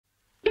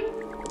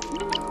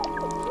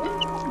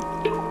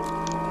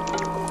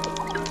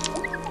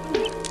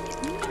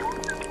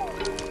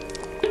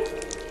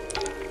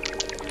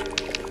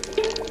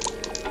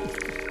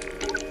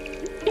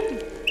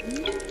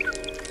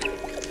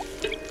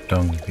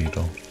Dung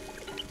Beetle.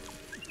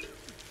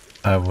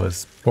 I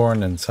was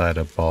born inside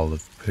a ball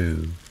of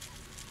poo.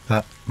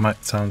 That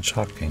might sound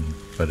shocking,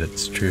 but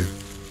it's true.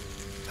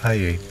 I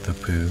ate the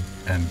poo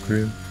and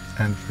grew,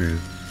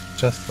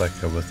 just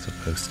like I was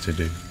supposed to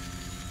do.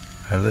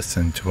 I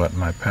listened to what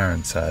my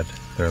parents said,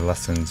 their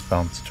lessons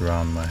bounced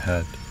around my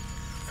head.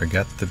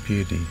 Forget the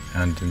beauty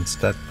and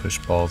instead push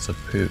balls of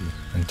poo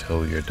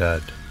until you're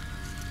dead.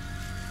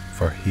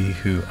 For he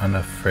who,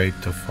 unafraid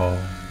to fall,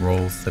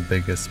 rolls the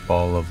biggest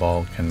ball of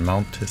all, can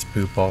mount his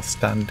poo ball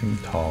standing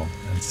tall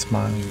and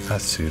smile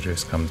as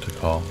suitors come to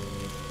call.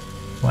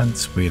 When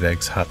sweet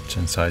eggs hatch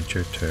inside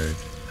your turd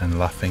and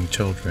laughing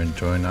children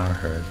join our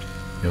herd,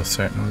 you'll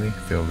certainly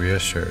feel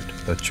reassured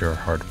that your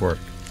hard work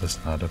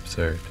was not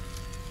absurd.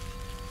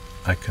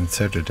 I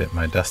considered it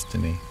my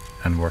destiny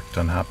and worked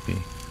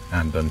unhappy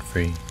and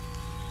unfree.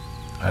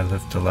 I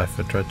lived a life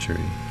of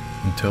drudgery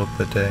until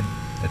the day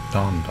it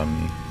dawned on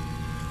me.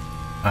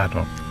 I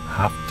don't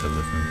have to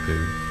live in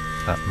poo.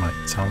 That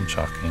might sound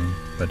shocking,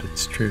 but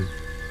it's true.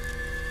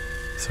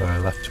 So I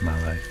left my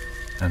life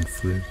and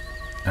flew,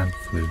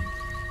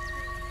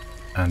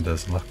 and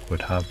as luck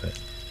would have it,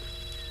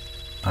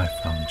 I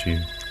found you.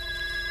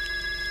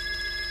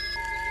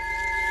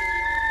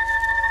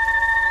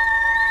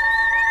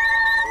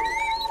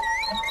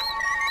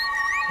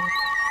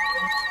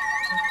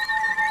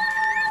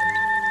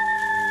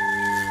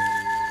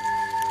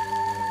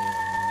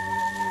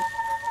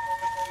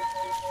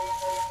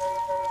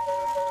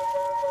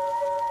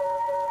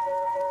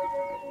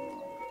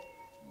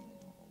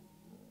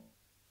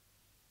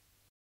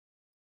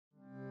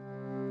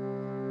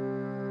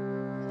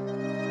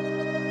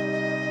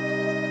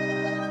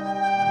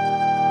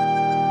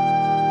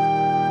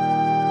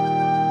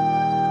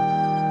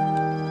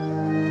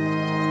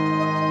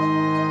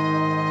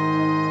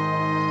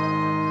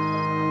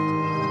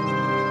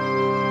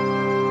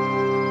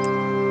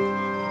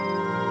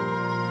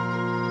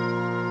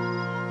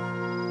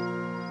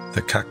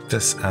 The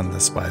Cactus and the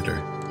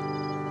Spider.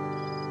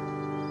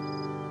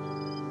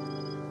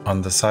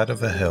 On the side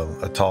of a hill,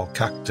 a tall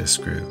cactus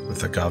grew,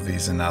 with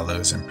agaves and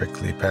aloes and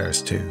prickly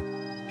pears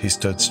too. He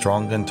stood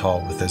strong and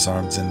tall with his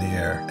arms in the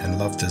air, and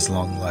loved his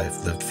long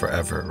life, lived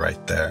forever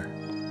right there.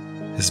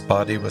 His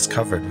body was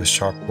covered with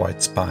sharp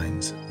white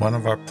spines, one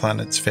of our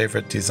planet's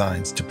favorite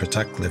designs to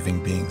protect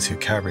living beings who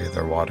carry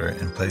their water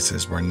in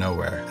places where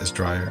nowhere is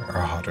drier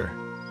or hotter.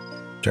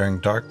 During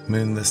dark,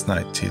 moonless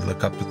nights he'd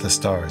look up at the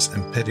stars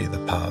and pity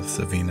the paths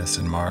of Venus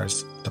and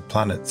Mars, the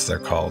planets they're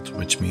called,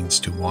 which means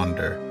to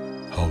wander.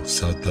 How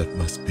sad that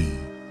must be,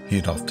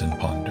 he'd often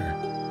ponder.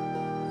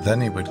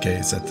 Then he would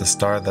gaze at the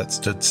star that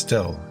stood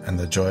still, and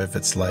the joy of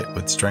its light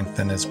would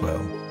strengthen his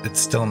will. Its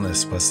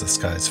stillness was the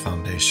sky's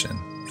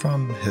foundation,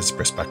 from his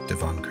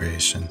perspective on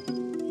creation.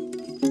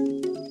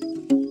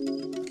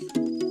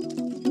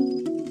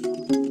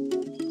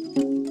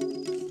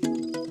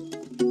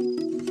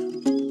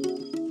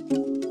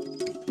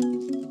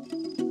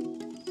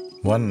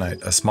 One night,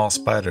 a small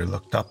spider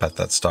looked up at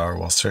that star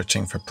while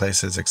searching for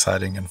places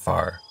exciting and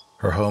far.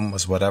 Her home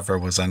was whatever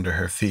was under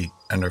her feet,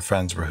 and her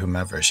friends were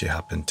whomever she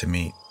happened to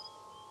meet.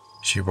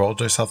 She rolled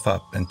herself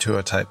up into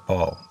a tight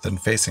ball, then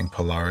facing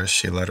Polaris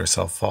she let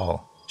herself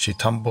fall. She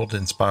tumbled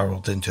and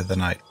spiraled into the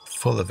night,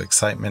 full of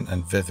excitement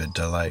and vivid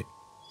delight.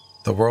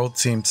 The world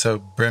seemed so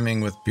brimming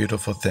with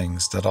beautiful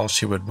things that all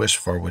she would wish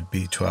for would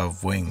be to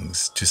have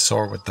wings, to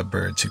soar with the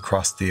birds who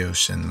crossed the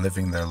ocean,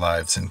 living their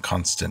lives in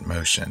constant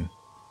motion.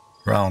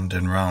 Round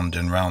and round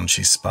and round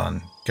she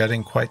spun,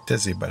 getting quite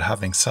dizzy but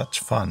having such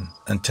fun,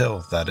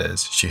 until, that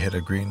is, she hit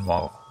a green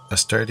wall, a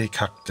sturdy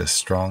cactus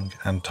strong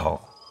and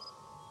tall.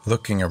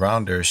 Looking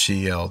around her she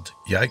yelled,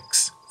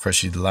 "Yikes!" for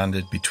she'd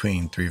landed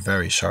between three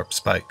very sharp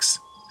spikes.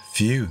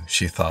 Phew,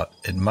 she thought,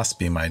 it must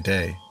be my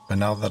day, but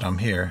now that I'm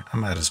here, I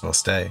might as well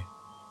stay.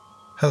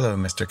 "Hello,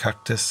 Mr.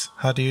 Cactus,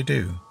 how do you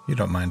do? You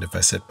don't mind if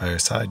I sit by your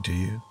side, do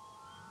you?"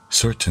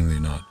 "Certainly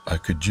not. I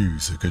could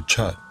use a good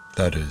chat,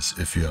 that is,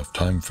 if you have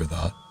time for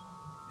that.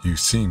 You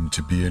seem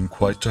to be in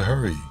quite a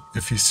hurry.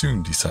 If you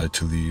soon decide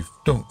to leave,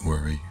 don't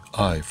worry.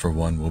 I, for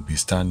one, will be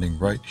standing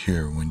right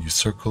here when you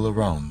circle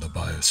around the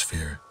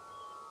biosphere."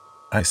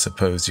 "I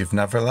suppose you've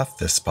never left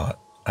this spot.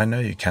 I know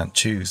you can't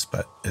choose,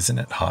 but isn't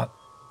it hot?"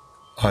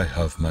 "I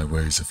have my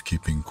ways of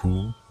keeping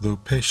cool, though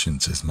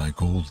patience is my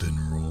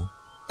golden rule.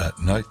 At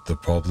night the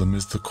problem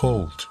is the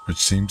cold, which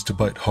seems to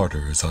bite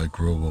harder as I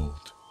grow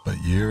old.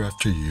 But year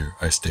after year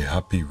I stay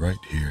happy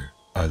right here.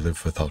 I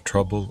live without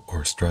trouble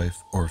or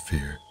strife or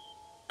fear.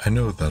 I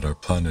know that our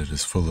planet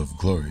is full of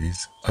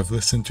glories. I've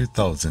listened to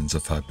thousands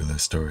of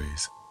fabulous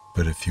stories.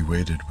 But if you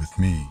waited with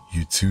me,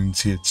 you'd soon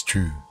see it's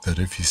true that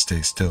if you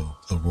stay still,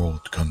 the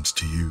world comes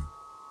to you.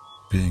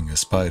 Being a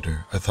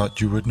spider, I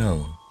thought you would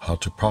know how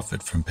to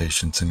profit from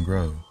patience and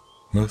grow.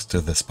 Most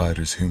of the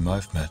spiders whom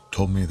I've met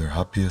told me they're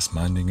happiest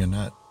minding a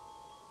net.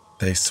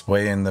 They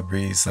sway in the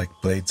breeze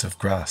like blades of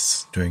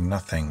grass, doing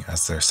nothing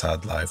as their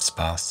sad lives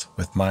pass,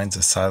 with minds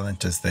as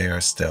silent as they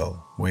are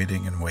still,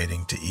 waiting and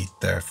waiting to eat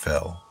their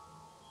fill.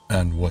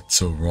 And what's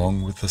so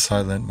wrong with the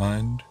silent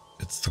mind?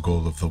 It's the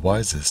goal of the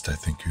wisest, I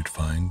think you'd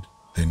find.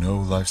 They know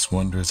life's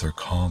wonders are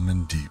calm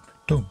and deep.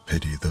 Don't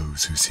pity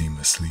those who seem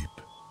asleep.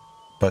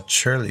 But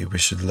surely we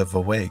should live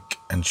awake,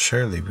 and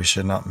surely we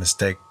should not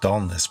mistake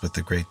dullness with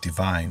the great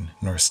divine,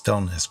 nor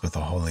stillness with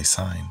a holy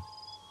sign.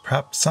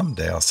 Perhaps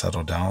someday I'll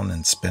settle down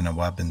and spin a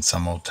web in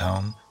some old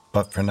town,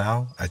 but for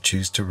now I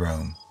choose to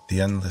roam. The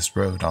endless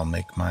road I'll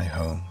make my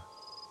home.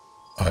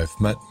 I've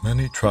met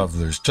many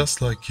travelers just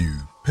like you,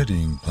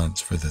 pitying plants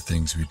for the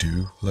things we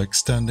do, like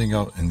standing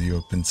out in the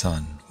open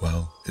sun.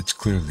 Well, it's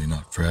clearly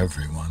not for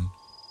everyone.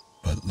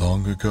 But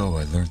long ago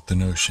I learnt the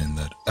notion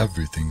that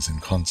everything's in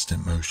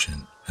constant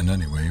motion, and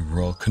anyway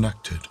we're all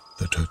connected.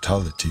 The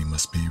totality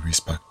must be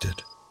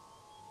respected.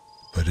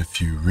 But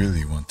if you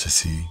really want to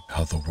see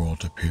how the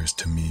world appears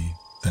to me,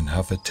 then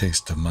have a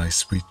taste of my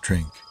sweet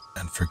drink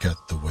and forget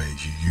the way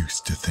you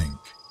used to think.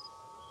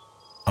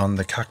 On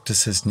the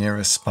cactus's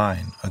nearest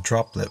spine, a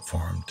droplet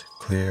formed,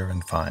 clear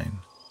and fine.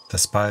 The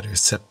spider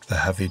sipped the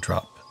heavy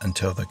drop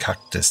until the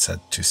cactus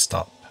said to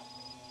stop.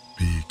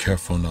 Be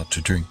careful not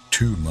to drink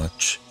too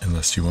much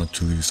unless you want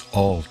to lose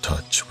all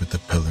touch with the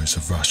pillars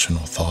of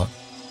rational thought,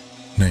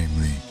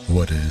 namely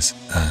what is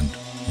and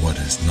what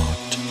is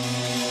not.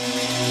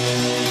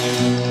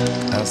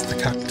 As the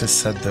cactus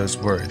said those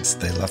words,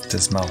 they left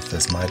his mouth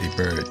as mighty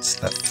birds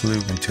that flew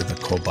into the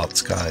cobalt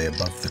sky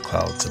above the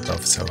clouds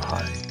above so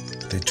high.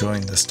 They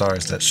joined the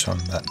stars that shone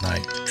that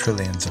night,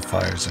 trillions of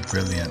fires of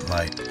brilliant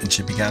light, and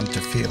she began to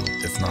feel,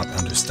 if not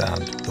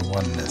understand, the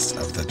oneness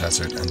of the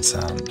desert and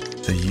sand,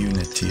 the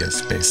unity of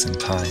space and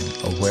time,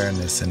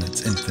 awareness in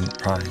its infant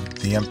prime,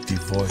 the empty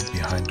void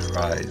behind her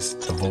eyes,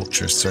 the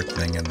vultures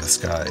circling in the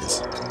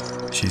skies.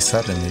 She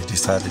suddenly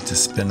decided to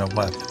spin a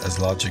web as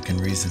logic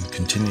and reason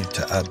continued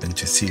to ebb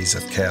into seas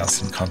of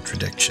chaos and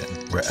contradiction,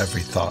 where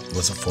every thought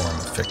was a form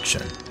of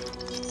fiction.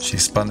 She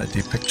spun a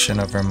depiction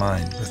of her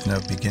mind with no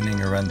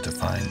beginning or end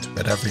defined,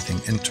 but everything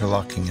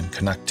interlocking and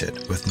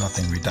connected, with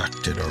nothing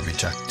redacted or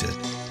rejected.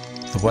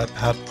 The web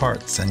had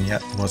parts and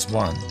yet was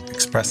one,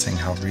 expressing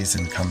how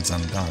reason comes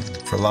undone,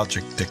 for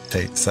logic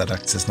dictates that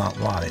X is not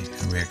Y,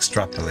 and we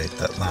extrapolate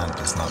that land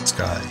is not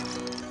sky.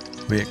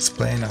 We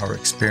explain our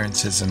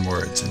experiences in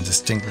words and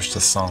distinguish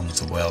the songs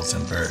of whales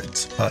and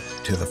birds, but,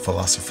 to the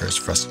philosopher's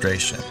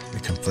frustration, we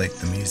conflate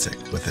the music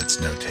with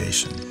its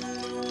notation.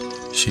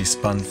 She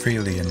spun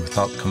freely and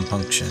without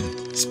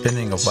compunction,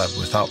 spinning a web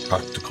without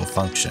practical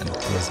function.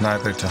 It was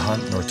neither to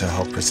hunt nor to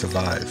help her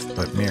survive,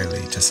 but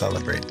merely to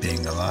celebrate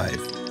being alive.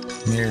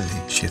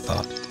 Merely, she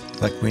thought,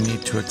 like we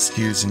need to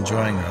excuse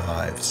enjoying our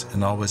lives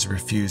and always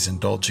refuse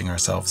indulging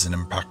ourselves in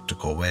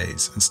impractical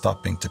ways and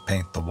stopping to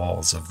paint the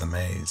walls of the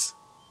maze.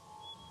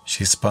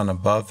 She spun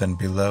above and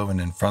below and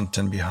in front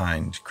and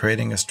behind,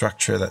 creating a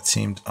structure that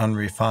seemed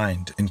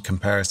unrefined in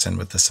comparison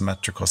with the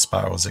symmetrical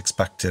spirals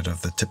expected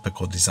of the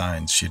typical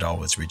designs she'd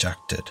always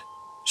rejected.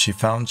 She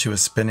found she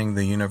was spinning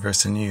the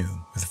universe anew,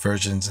 with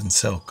versions in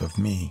silk of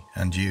me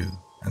and you,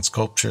 and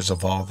sculptures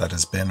of all that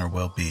has been or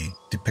will be,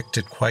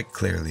 depicted quite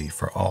clearly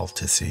for all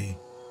to see.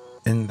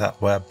 In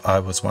that web I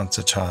was once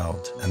a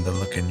child, and the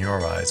look in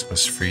your eyes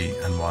was free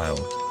and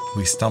wild.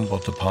 We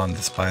stumbled upon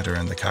the spider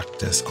and the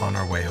cactus on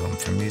our way home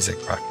from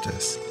music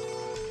practice.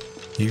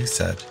 You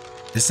said,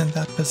 "Isn't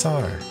that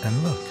bizarre?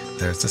 And look,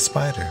 there's a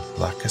spider,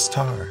 black as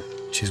tar.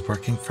 She's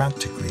working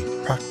frantically,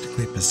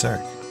 practically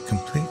berserk,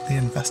 completely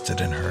invested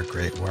in her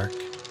great work.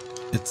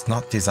 It's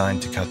not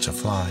designed to catch a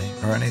fly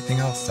or anything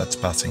else that's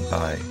passing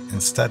by.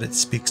 Instead, it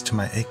speaks to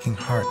my aching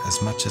heart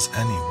as much as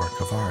any work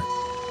of art."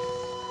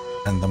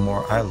 And the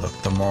more I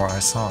looked, the more I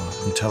saw,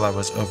 until I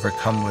was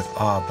overcome with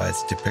awe by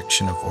its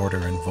depiction of order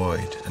and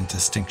void, and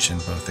distinction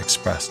both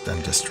expressed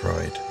and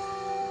destroyed.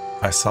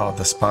 I saw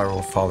the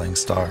spiral falling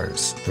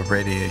stars, the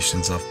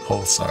radiations of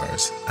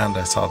pulsars, and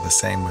I saw the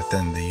same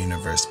within the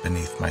universe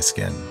beneath my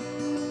skin.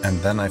 And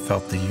then I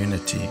felt the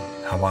unity,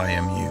 how I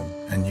am you,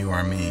 and you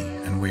are me,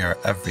 and we are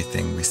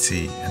everything we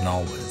see, and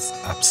always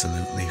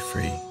absolutely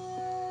free.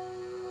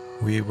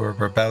 We were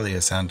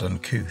rebellious and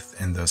uncouth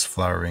in those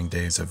flowering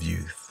days of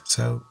youth.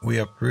 So we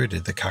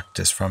uprooted the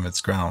cactus from its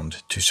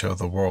ground to show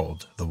the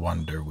world the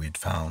wonder we'd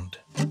found.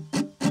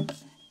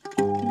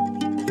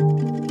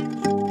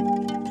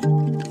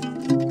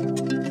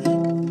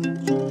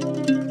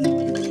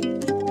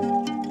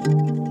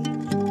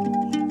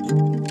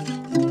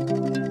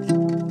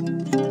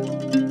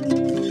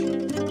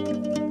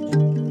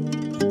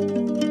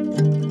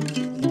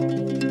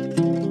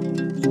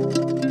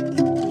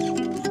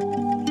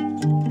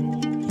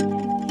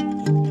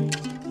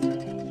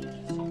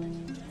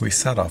 We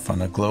set off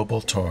on a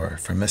global tour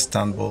from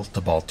Istanbul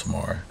to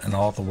Baltimore, and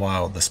all the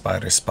while the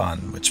spider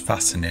spun, which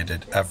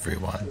fascinated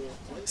everyone.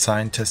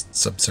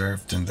 Scientists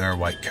observed in their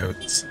white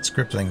coats,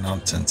 scribbling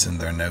nonsense in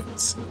their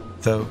notes,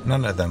 though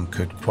none of them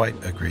could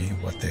quite agree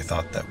what they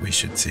thought that we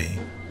should see.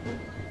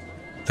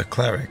 The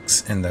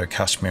clerics, in their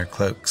cashmere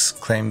cloaks,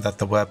 claim that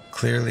the web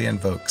clearly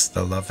invokes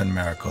the love and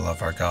miracle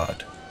of our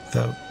God,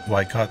 though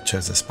why God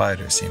chose a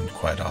spider seemed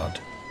quite odd.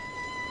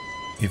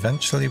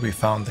 Eventually we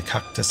found the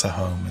cactus a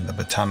home in the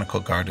botanical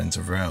gardens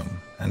of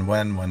Rome, and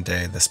when one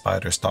day the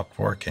spider stopped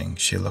working,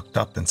 she looked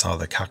up and saw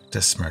the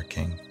cactus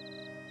smirking.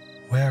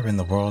 Where in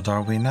the world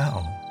are we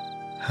now?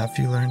 Have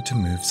you learned to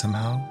move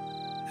somehow?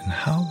 And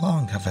how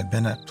long have I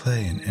been at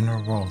play in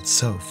inner worlds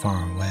so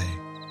far away?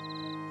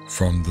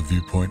 From the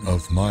viewpoint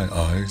of my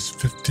eyes,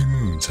 50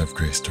 moons have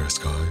graced our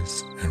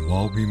skies, and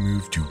while we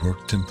moved you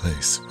worked in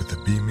place with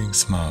a beaming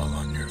smile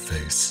on your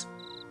face.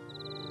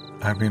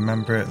 I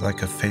remember it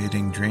like a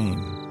fading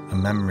dream, a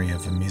memory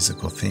of a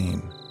musical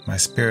theme. My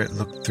spirit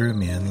looked through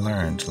me and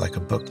learned like a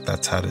book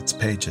that's had its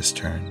pages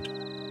turned.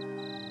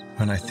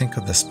 When I think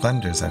of the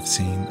splendors I've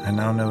seen, I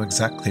now know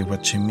exactly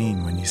what you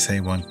mean when you say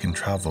one can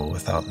travel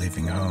without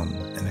leaving home.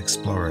 An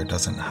explorer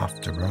doesn't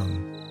have to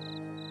roam.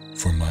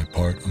 For my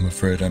part, I'm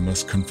afraid I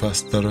must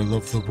confess that I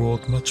love the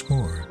world much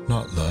more,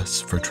 not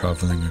less, for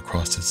traveling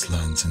across its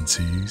lands and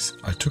seas.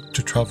 I took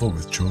to travel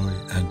with joy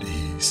and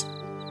ease.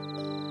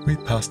 We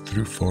passed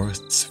through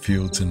forests,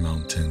 fields and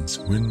mountains,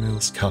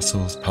 windmills,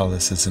 castles,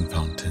 palaces and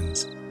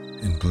fountains.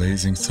 In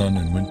blazing sun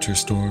and winter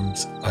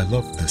storms, I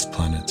loved this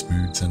planet's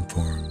moods and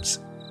forms.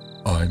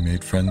 I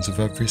made friends of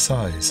every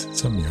size,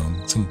 some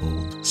young, some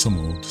bold, some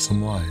old,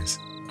 some wise.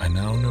 I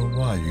now know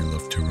why you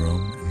love to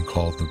roam and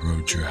call the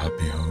road your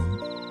happy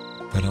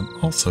home. But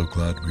I'm also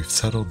glad we've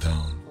settled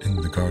down in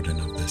the garden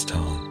of this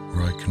town,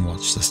 where I can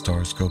watch the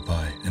stars go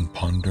by and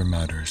ponder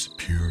matters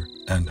pure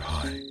and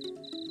high.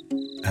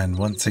 And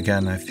once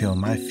again I feel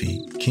my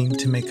feet keen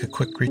to make a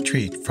quick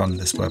retreat from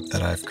this web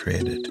that I've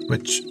created,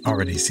 which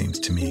already seems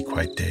to me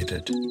quite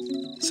dated.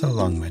 So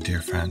long, my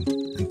dear friend,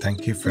 and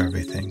thank you for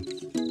everything.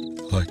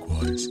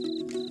 Likewise,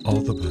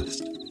 all the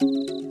best.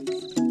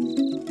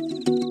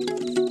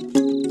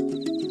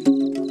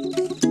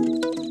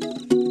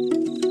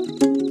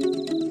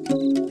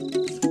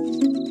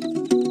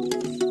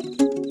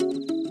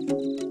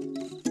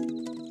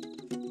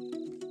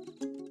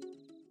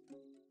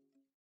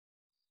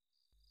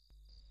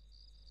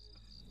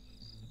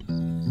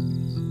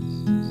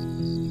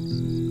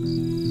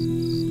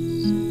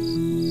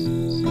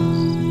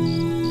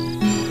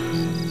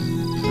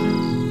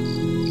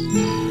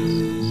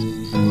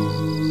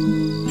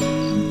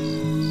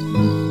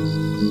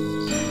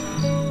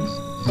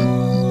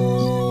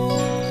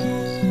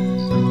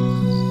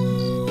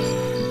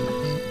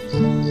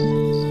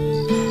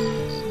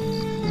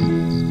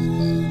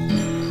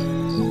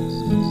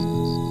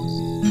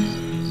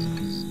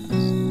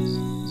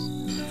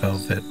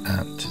 Velvet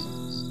ant.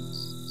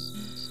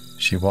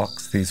 She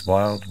walks these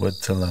wild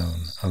woods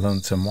alone, a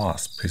lonesome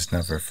wasp who's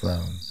never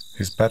flown,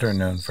 who's better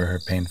known for her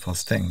painful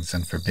stings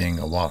than for being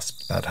a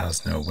wasp that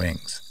has no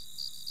wings.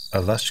 A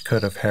lush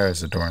coat of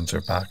hairs adorns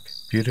her back,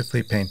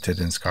 beautifully painted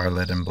in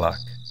scarlet and black,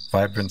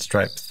 vibrant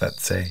stripes that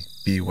say,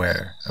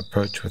 beware,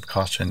 approach with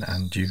caution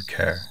and due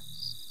care.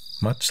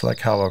 Much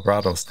like how a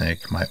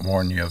rattlesnake might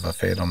warn you of a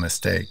fatal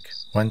mistake,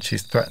 when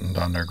she's threatened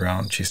on her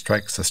ground she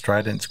strikes a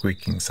strident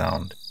squeaking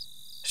sound.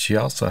 She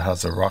also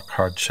has a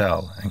rock-hard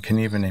shell and can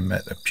even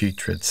emit a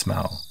putrid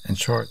smell. In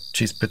short,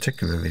 she's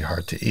particularly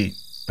hard to eat,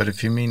 but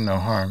if you mean no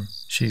harm,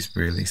 she's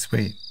really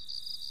sweet.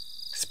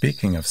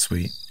 Speaking of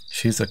sweet,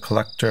 she's a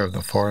collector of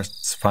the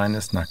forest's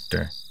finest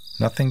nectar.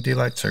 Nothing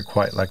delights her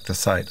quite like the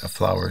sight of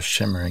flowers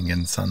shimmering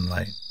in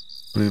sunlight.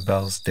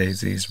 Bluebells,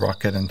 daisies,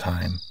 rocket and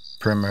thyme,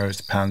 primrose,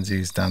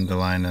 pansies,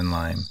 dandelion and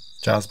lime,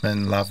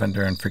 jasmine,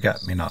 lavender and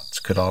forget-me-nots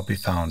could all be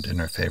found in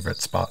her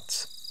favorite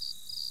spots.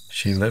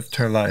 She lived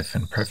her life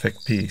in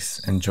perfect peace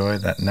and joy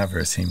that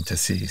never seemed to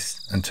cease,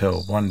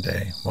 until one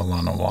day, while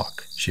on a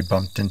walk, she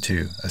bumped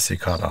into a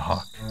cicada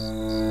hawk.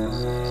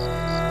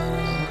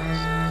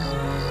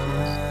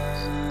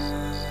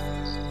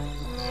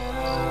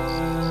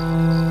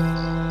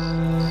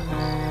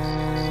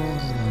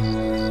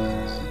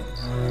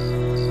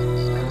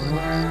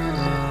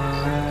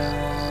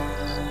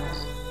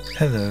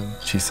 "Hello,"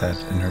 she said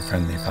in her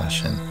friendly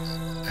fashion.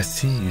 "I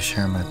see you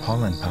share my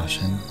pollen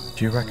passion.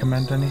 Do you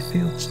recommend any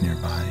fields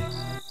nearby?"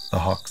 The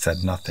hawk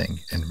said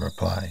nothing in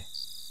reply.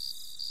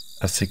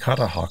 A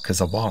cicada hawk is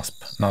a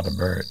wasp, not a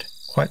bird.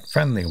 Quite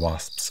friendly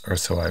wasps, or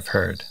so I've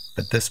heard,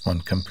 but this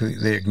one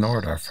completely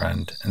ignored our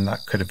friend, and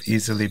that could have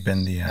easily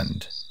been the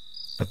end.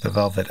 But the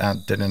velvet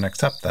ant didn't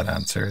accept that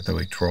answer, though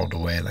he twirled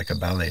away like a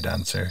ballet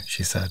dancer.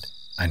 She said,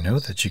 "I know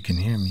that you can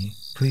hear me.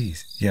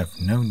 Please, you have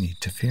no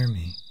need to fear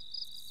me."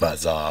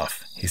 "Buzz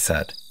off," he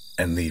said,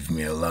 "and leave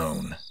me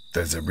alone.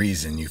 There's a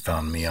reason you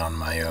found me on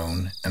my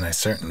own, and I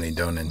certainly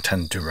don't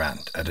intend to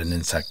rant at an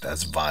insect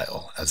as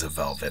vile as a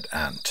velvet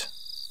ant.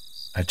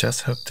 I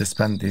just hope to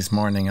spend these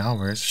morning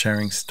hours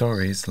sharing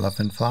stories, love,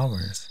 and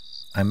flowers.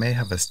 I may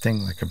have a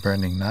sting like a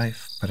burning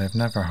knife, but I've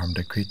never harmed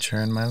a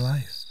creature in my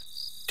life."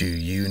 "Do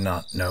you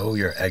not know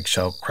your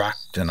eggshell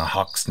cracked in a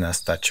hawk's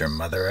nest that your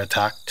mother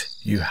attacked?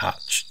 You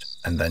hatched,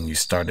 and then you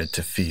started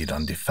to feed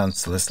on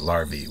defenseless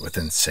larvae with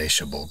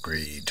insatiable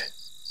greed."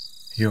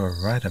 "You're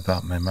right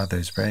about my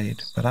mother's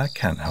raid, but I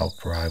can't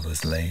help where I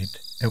was laid.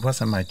 It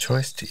wasn't my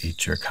choice to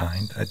eat your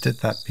kind. I did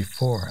that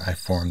before I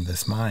formed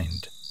this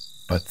mind.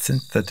 But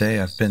since the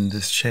day I've been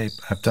this shape,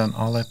 I've done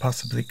all I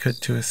possibly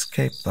could to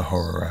escape the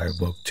horror I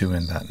awoke to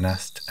in that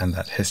nest and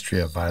that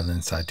history of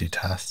violence I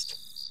detest.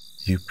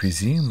 You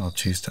presume I'll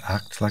choose to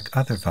act like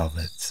other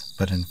velvets,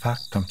 but in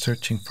fact I'm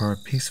searching for a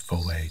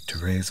peaceful way to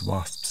raise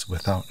wasps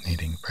without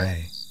needing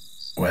prey.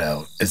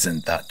 Well,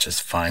 isn't that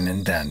just fine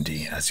and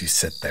dandy as you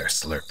sit there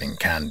slurping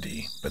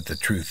candy, but the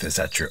truth is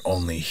that you're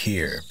only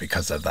here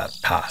because of that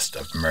past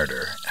of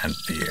murder and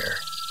fear.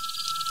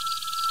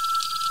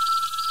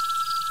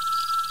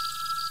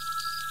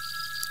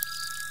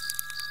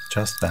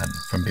 Just then,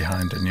 from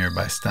behind a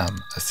nearby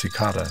stem, a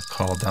cicada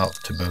called out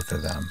to both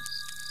of them.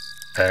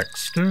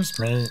 Excuse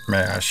me,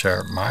 may I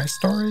share my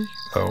story?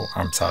 Though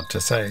I'm sad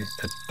to say,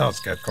 it does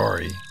get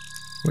gory.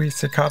 We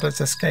cicadas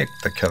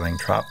escaped the killing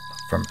trap.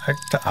 From egg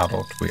to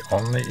adult, we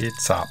only eat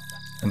sap.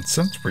 And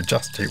since we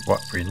just eat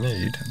what we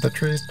need, the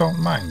trees don't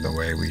mind the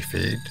way we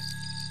feed.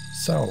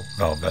 So,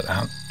 velvet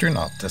ant, do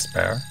not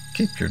despair.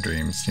 Keep your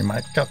dreams, you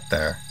might get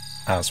there.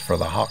 As for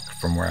the hawk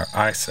from where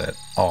I sit,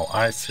 all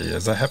I see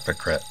is a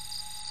hypocrite.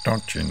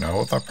 Don't you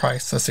know the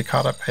price the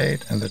cicada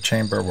paid in the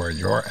chamber where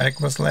your egg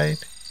was laid?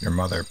 Your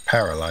mother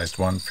paralyzed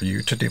one for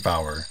you to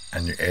devour,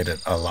 and you ate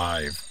it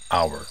alive,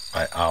 hour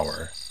by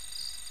hour.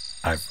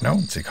 I've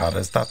known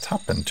cicadas that's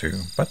happened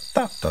to, but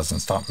that doesn't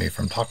stop me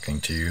from talking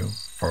to you,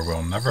 for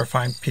we'll never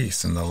find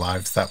peace in the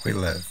lives that we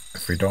live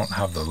if we don't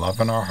have the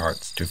love in our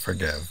hearts to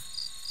forgive.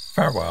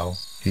 Farewell,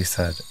 he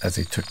said as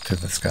he took to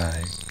the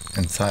sky.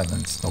 In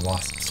silence, the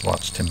wasps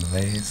watched him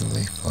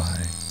lazily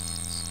fly.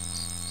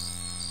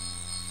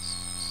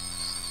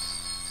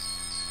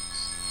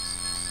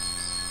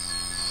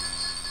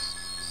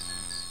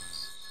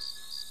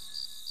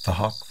 The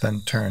hawk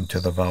then turned to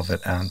the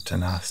velvet ant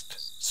and asked,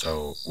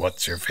 So,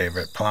 what's your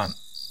favorite plant?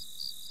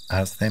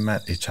 As they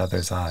met each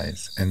other's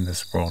eyes, in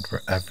this world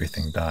where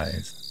everything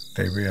dies,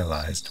 they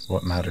realized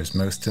what matters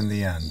most in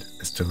the end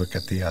is to look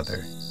at the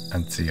other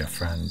and see a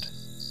friend.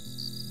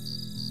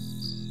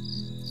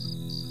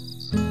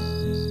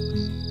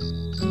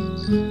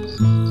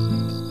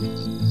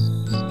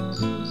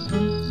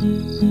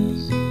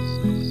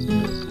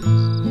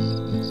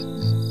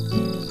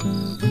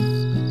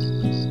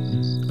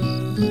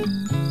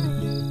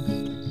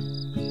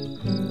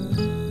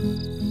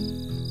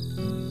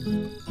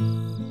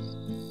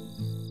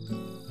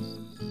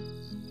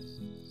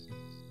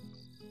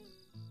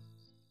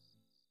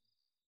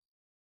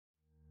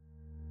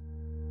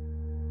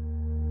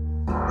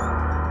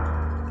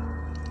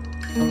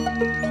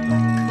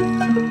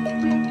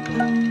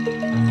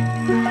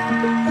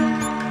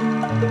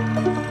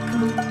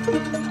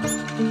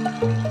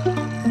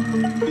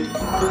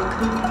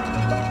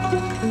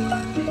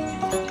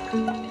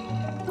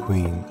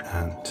 Queen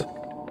Ant.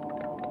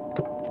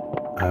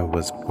 I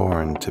was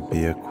born to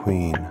be a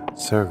queen.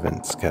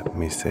 Servants kept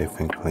me safe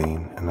and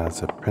clean, and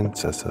as a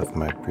princess of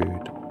my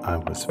brood, I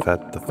was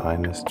fed the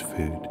finest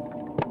food.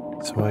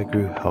 So I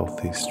grew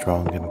healthy,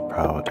 strong, and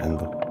proud, and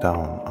looked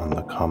down on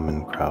the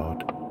common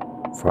crowd.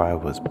 For I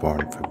was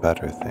born for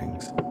better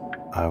things.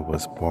 I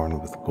was born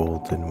with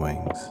golden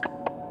wings.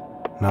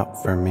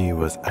 Not for me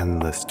was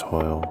endless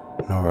toil,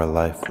 nor a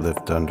life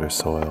lived under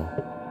soil.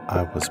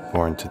 I was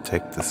born to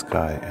take the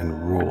sky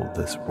and rule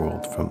this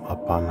world from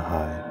up on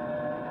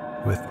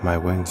high. With my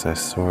wings I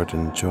soared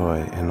in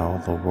joy, and all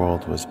the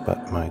world was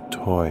but my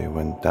toy.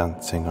 When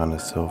dancing on a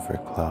silver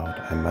cloud,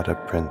 I met a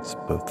prince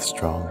both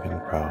strong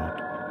and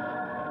proud.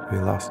 We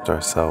lost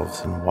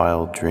ourselves in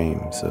wild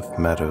dreams of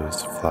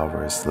meadows,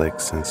 flowers,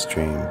 lakes, and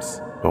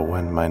streams. But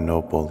when my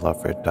noble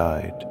lover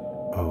died,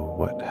 oh,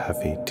 what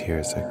heavy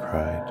tears I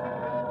cried.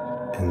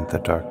 In the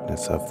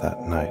darkness of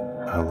that night,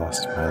 I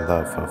lost my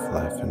love of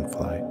life and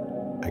flight.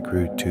 I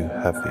grew too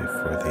heavy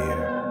for the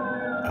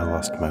air. I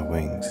lost my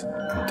wings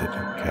and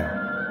didn't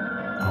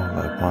care. All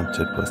I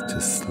wanted was to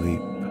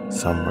sleep,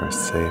 somewhere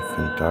safe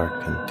and dark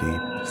and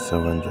deep.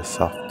 So in the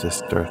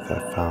softest earth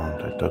I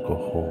found, I dug a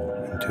hole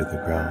into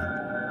the ground.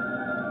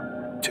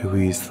 To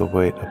ease the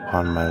weight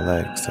upon my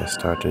legs, I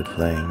started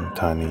laying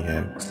tiny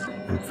eggs.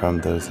 And from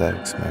those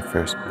eggs my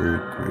first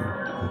brood grew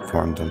and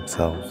formed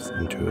themselves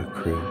into a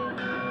crew.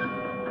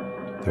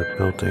 They're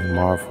building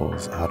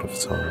marvels out of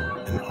soil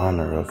in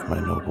honor of my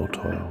noble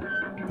toil.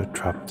 But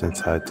trapped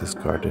inside this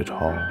guarded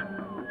hall,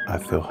 I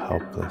feel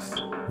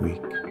helpless,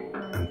 weak,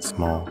 and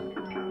small.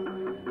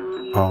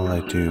 All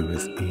I do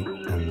is eat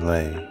and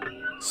lay,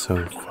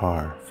 so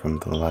far from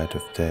the light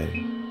of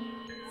day,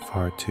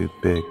 far too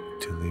big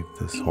to leave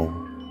this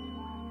hole,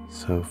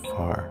 so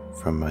far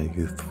from my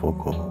youthful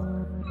goal.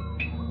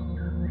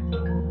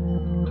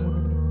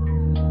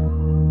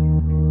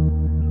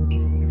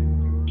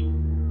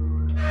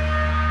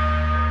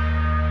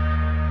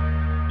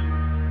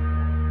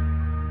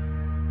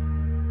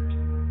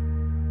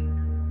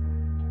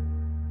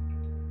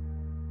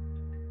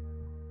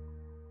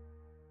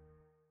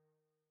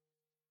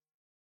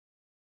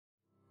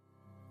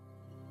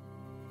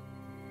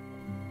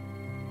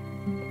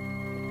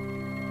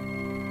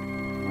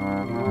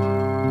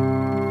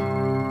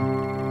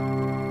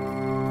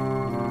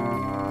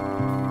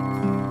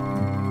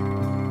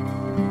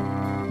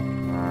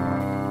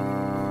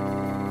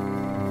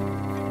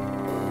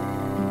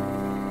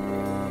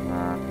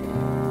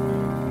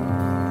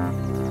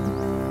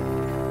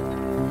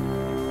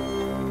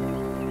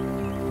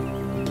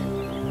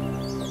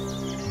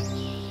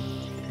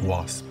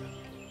 Wasp.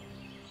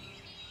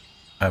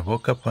 I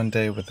woke up one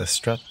day with a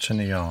stretch and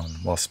a yawn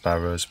while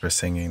sparrows were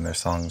singing their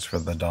songs for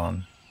the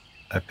dawn.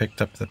 I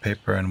picked up the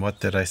paper and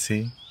what did I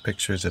see?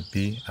 Pictures of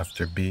bee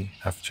after bee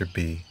after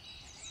bee.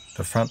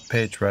 The front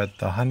page read,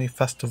 "The honey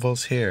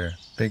festival's here,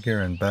 bigger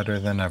and better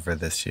than ever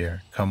this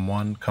year. Come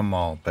one, come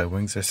all, by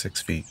wings or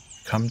 6 feet.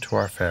 Come to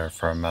our fair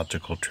for a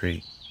magical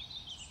treat."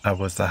 I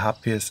was the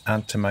happiest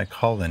ant in my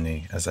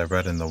colony as I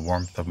read in the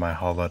warmth of my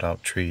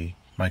hollowed-out tree.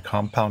 My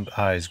compound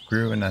eyes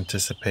grew in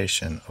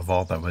anticipation of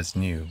all that was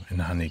new in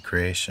honey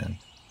creation.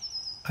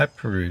 I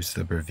perused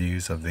the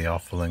reviews of the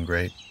awful and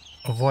great,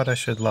 of what I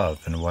should love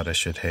and what I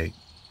should hate.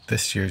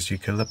 This year's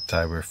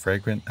eucalypti were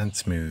fragrant and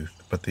smooth,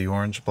 but the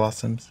orange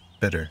blossoms,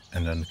 bitter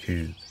and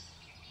uncouth.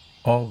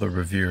 All the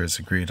reviewers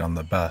agreed on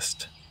the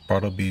best.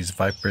 Bartleby's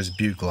Viper's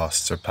Bugloss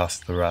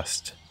surpassed the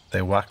rest.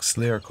 They waxed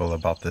lyrical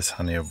about this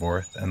honey of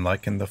worth and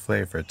likened the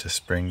flavor to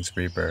spring's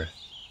rebirth.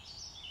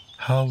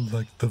 How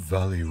like the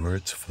valley where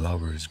its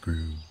flowers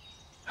grew,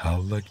 how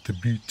like the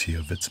beauty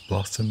of its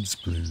blossoms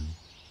blue,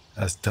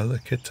 as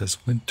delicate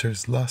as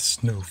winter's last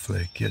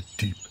snowflake, yet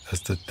deep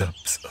as the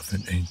depths of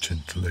an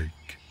ancient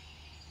lake.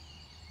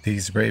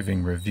 These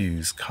raving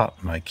reviews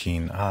caught my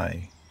keen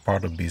eye.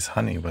 Bartleby's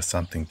honey was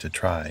something to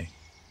try.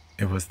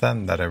 It was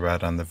then that I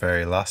read on the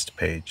very last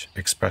page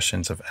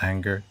expressions of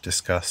anger,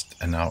 disgust,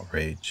 and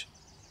outrage.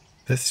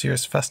 This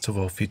year's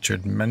festival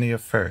featured many a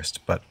first,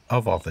 but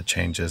of all the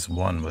changes,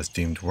 one was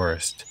deemed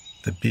worst.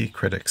 The bee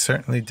critic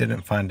certainly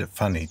didn't find it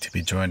funny to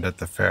be joined at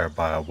the fair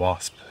by a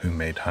wasp who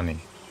made honey.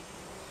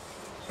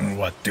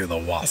 "What do the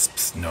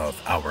wasps know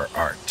of our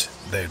art?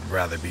 They'd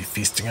rather be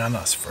feasting on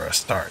us for a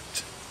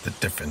start. The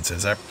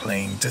differences are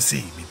plain to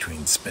see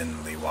between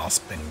spindly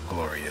wasp and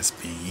glorious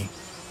bee.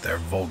 Their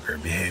vulgar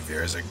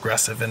behavior is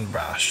aggressive and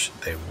brash.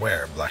 They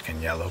wear black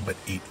and yellow but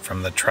eat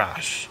from the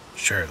trash.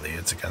 Surely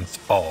it's against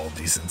all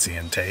decency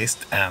and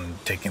taste,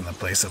 and taking the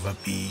place of a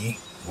bee,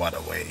 what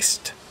a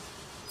waste.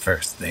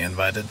 First they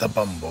invited the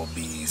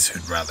bumblebees,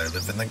 who'd rather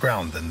live in the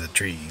ground than the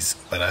trees,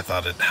 but I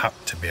thought it had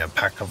to be a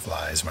pack of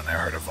lies when I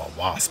heard of a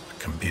wasp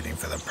competing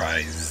for the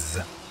prize."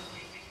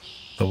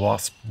 The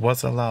wasp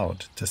was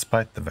allowed,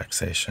 despite the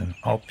vexation,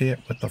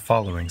 albeit with the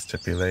following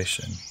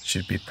stipulation: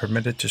 she'd be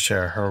permitted to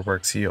share her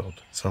work's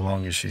yield, so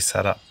long as she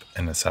set up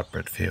in a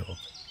separate field.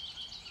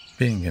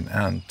 Being an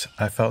ant,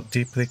 I felt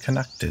deeply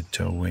connected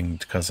to a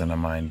winged cousin of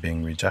mine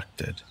being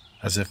rejected.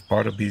 As if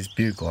Bartleby's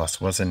Bugloss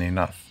wasn't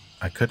enough,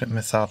 I couldn't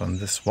miss out on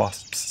this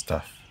wasp's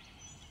stuff.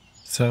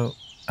 So,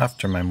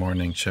 after my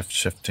morning shift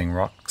shifting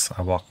rocks,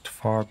 I walked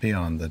far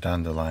beyond the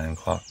dandelion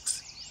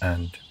clocks,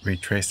 and,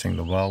 retracing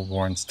the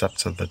well-worn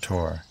steps of the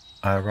tour,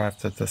 I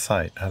arrived at the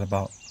site at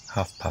about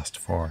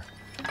 4:30.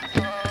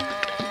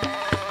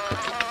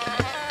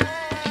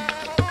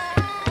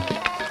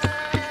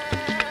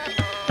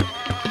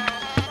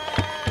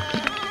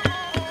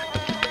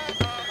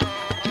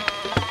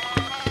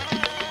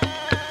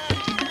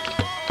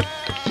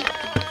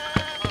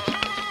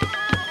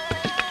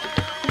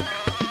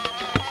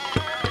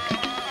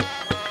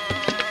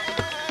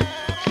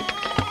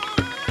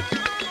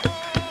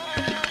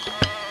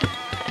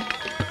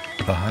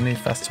 The honey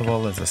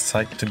festival is a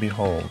sight to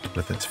behold,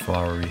 with its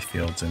flowery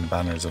fields and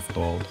banners of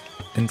gold.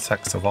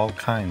 Insects of all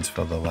kinds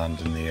fill the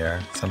land and the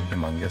air, some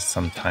humongous,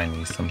 some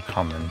tiny, some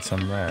common,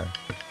 some rare.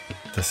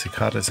 The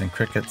cicadas and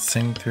crickets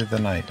sing through the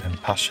night in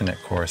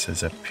passionate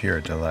choruses of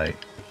pure delight,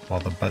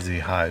 while the buzzy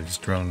hives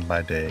drone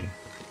by day,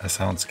 a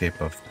soundscape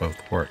of both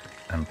work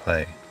and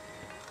play.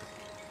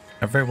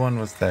 Everyone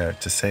was there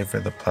to savor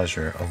the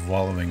pleasure of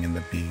wallowing in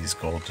the bee's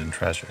golden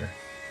treasure,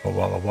 but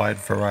while a wide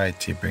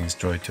variety brings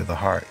joy to the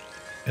heart,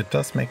 it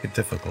does make it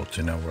difficult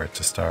to know where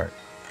to start.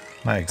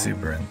 My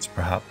exuberance,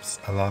 perhaps,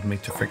 allowed me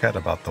to forget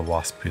about the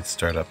wasp who'd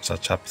stirred up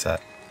such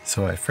upset,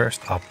 so I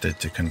first opted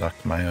to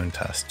conduct my own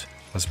test.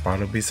 Was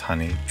Bartleby's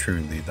honey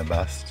truly the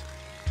best?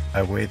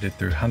 I waded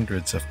through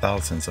hundreds of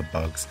thousands of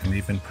bugs and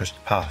even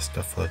pushed past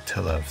a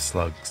flotilla of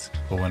slugs,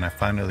 but when I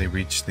finally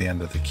reached the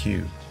end of the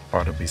queue,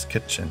 Bartleby's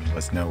kitchen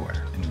was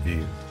nowhere in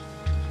view.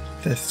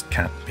 This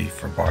can't be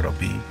for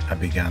Bartleby, I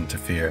began to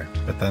fear,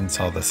 but then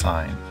saw the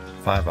sign,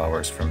 5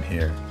 hours from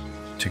here.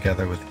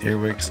 Together with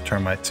earwigs,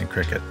 termites, and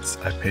crickets,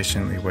 I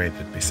patiently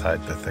waited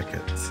beside the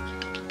thickets.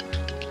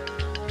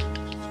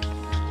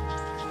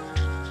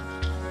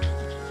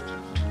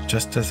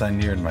 Just as I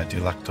neared my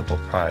delectable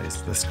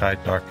prize, the sky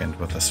darkened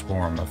with a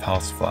swarm of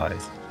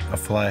houseflies. A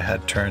fly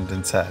had turned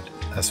and said,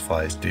 as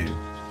flies do,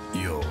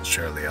 "You'll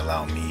surely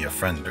allow me a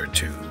friend or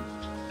two."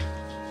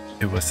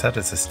 It was said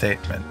as a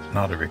statement,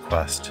 not a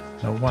request.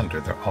 No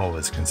wonder they're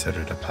always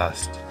considered a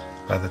pest.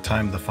 By the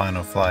time the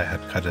final fly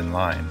had cut in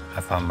line,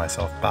 I found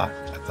myself back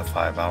at the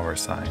 5-hour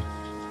sign.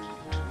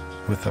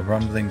 With a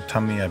rumbling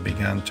tummy, I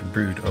began to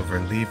brood over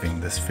leaving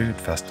this food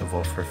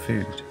festival for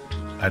food.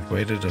 I'd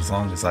waited as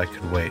long as I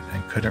could wait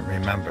and couldn't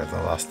remember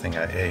the last thing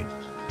I ate.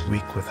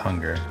 Weak with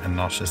hunger and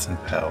nauseous and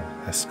pale,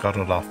 I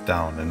scuttled off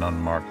down an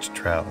unmarked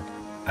trail.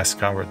 I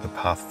scoured the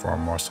path for a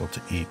morsel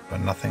to eat, but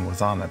nothing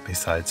was on it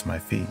besides my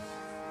feet.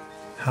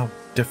 How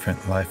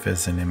different life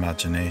is in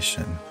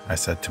imagination, I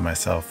said to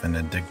myself in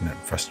indignant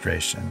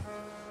frustration.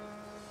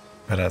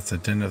 But as the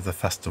din of the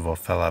festival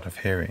fell out of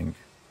hearing,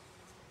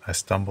 I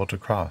stumbled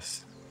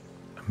across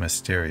a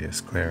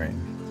mysterious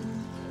clearing.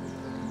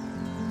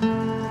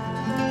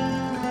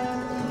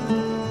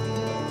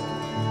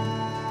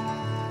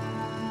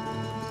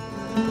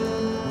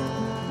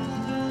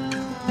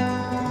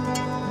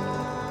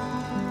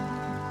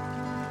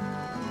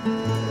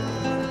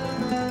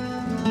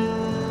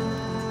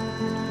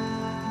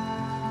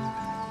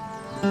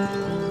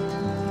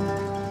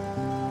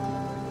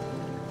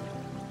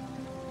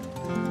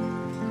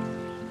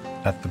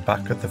 At the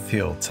back of the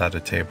field sat a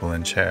table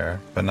and chair,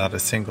 but not a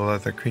single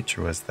other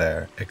creature was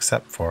there,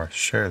 except for,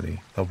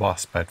 Shirley, the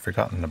wasp I'd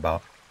forgotten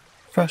about.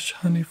 "Fresh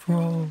honey for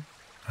all,"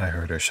 I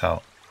heard her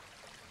shout.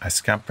 I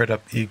scampered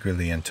up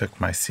eagerly and took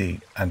my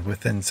seat, and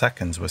within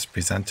seconds was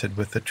presented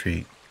with a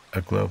treat,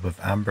 a globe of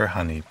amber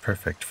honey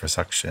perfect for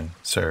suction,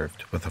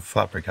 served with a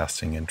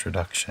flabbergasting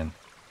introduction.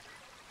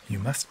 "You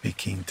must be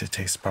keen to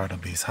taste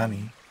Bartleby's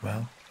honey.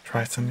 Well,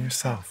 try some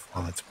yourself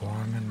while it's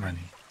warm and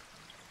runny.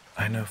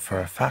 I know for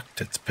a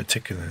fact it's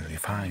particularly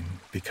fine,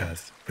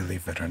 because,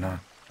 believe it or not,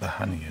 the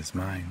honey is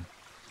mine."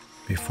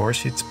 Before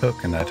she'd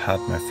spoken, I'd had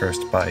my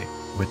first bite,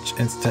 which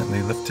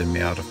instantly lifted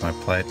me out of my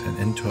plight and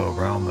into a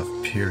realm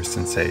of pure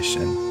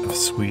sensation, of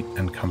sweet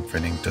and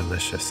comforting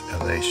delicious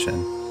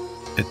elation.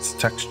 Its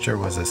texture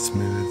was as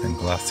smooth and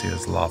glassy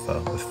as lava,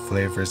 with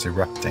flavors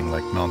erupting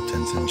like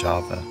mountains in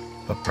Java,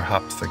 but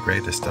perhaps the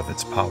greatest of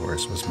its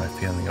powers was my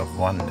feeling of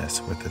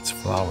oneness with its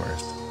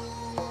flowers.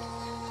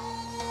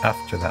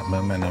 After that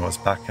moment, I was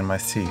back in my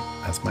seat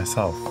as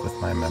myself with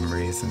my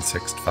memories and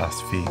 6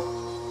 fast feet,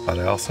 but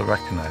I also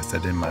recognized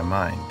that in my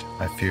mind,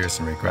 my fears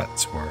and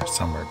regrets were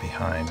somewhere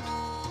behind.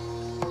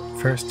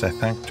 First, I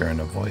thanked her in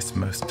a voice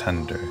most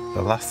tender.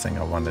 The last thing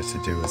I wanted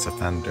to do was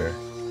offend her,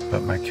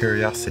 but my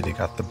curiosity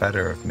got the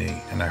better of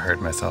me, and I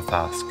heard myself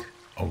ask,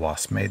 "A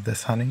wasp made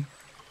this honey?"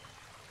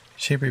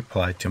 She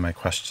replied to my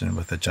question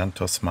with a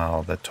gentle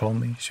smile that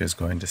told me she was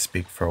going to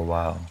speak for a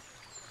while.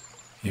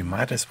 "You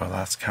might as well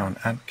ask how an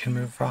ant can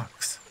move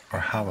rocks, or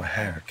how a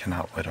hare can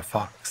outwit a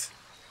fox.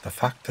 The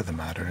fact of the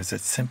matter is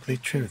it's simply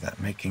true that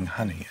making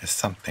honey is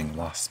something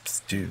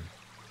wasps do.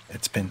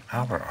 It's been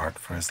our art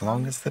for as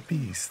long as the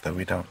bees, though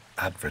we don't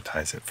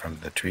advertise it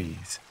from the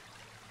trees.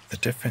 The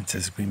difference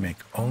is we make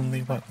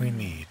only what we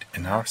need.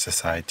 In our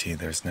society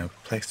there's no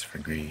place for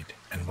greed,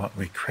 and what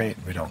we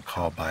create we don't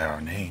call by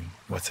our name.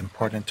 What's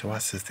important to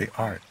us is the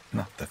art,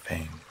 not the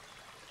fame.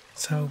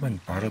 So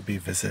when Bartleby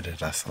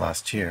visited us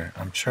last year,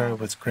 I'm sure I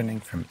was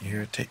grinning from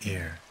ear to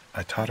ear.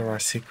 I taught her our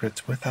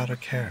secrets without a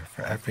care,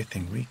 for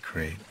everything we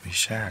create we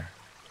share.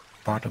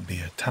 Bartleby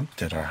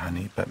attempted our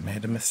honey, but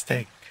made a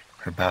mistake.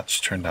 Her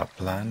batch turned out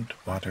bland,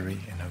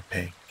 watery, and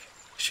opaque.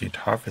 She'd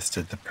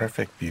harvested the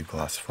perfect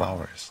bugloss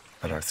flowers,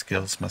 but our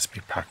skills must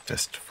be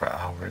practiced for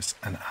hours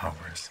and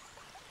hours.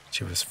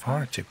 She was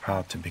far too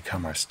proud to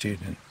become our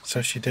student,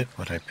 so she did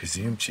what I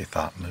presume she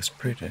thought most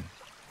prudent.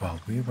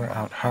 While we were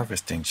out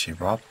harvesting, she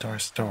robbed our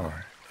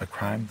store, a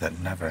crime that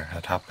never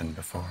had happened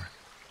before.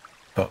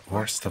 But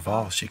worst of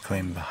all, she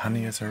claimed the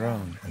honey as her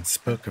own and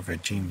spoke of her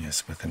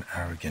genius with an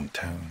arrogant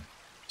tone.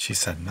 She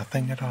said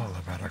nothing at all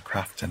about our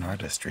craft and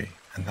artistry,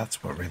 and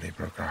that's what really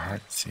broke our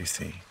hearts, you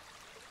see.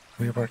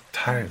 We worked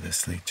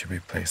tirelessly to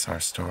replace our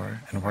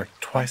store and worked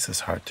twice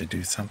as hard to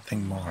do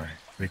something more.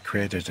 We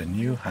created a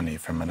new honey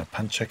from an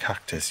Apuntia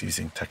cactus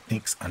using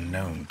techniques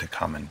unknown to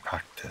common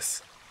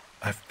practice.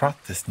 I've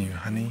brought this new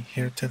honey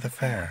here to the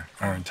fair.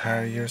 Our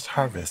entire year's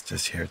harvest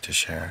is here to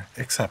share,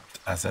 except,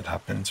 as it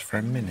happens, for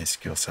a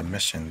minuscule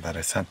submission that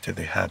I sent to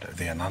the head of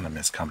the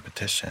anonymous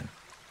competition.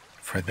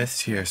 For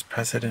this year's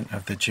president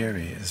of the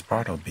jury is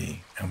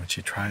Bartleby, and when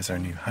she tries our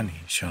new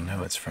honey, she'll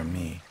know it's from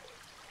me.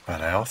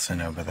 But I also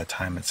know by the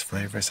time its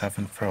flavors have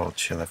unfurled,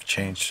 she'll have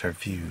changed her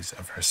views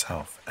of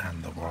herself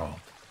and the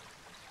world.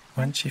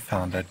 When she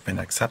found I'd been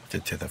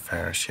accepted to the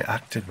fair, she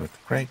acted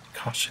with great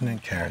caution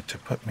and care to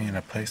put me in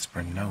a place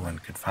where no one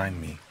could find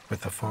me,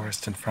 with a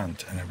forest in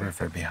front and a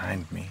river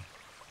behind me.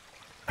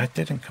 I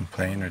didn't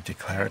complain or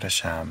declare it a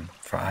sham,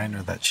 for I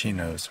know that she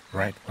knows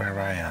right where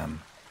I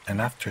am,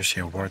 and after she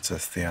awards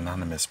us the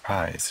anonymous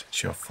prize,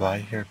 she'll fly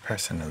here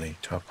personally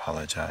to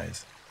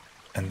apologize.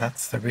 And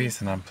that's the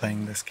reason I'm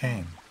playing this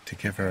game, to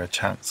give her a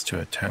chance to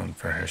atone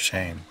for her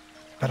shame.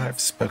 But I've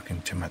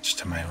spoken too much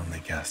to my only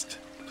guest.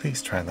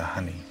 Please try the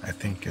honey, I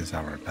think is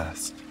our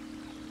best.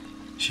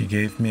 She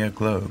gave me a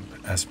globe,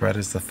 as red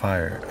as the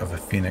fire of a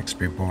phoenix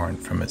reborn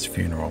from its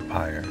funeral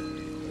pyre.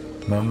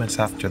 Moments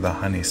after the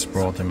honey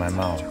swirled in my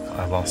mouth,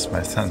 I lost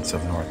my sense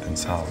of north and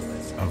south,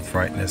 of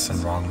rightness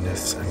and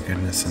wrongness, and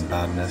goodness and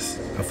badness,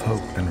 of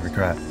hope and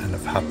regret, and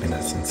of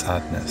happiness and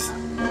sadness.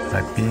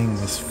 My being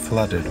was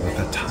flooded with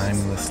a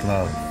timeless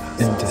love,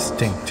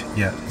 indistinct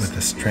yet with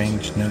a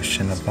strange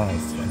notion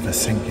above of a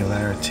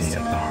singularity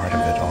at the heart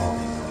of it all,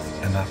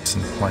 an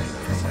absent point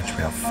from which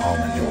we have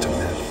fallen into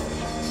myth.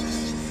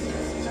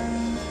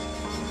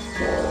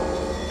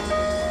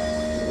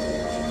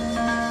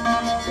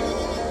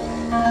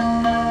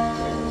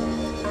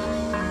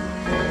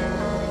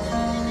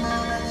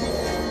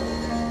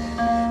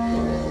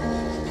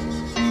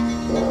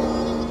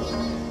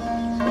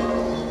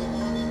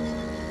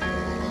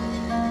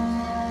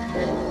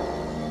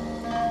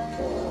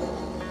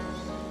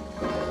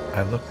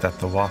 I looked at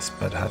the wasp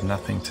but had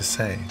nothing to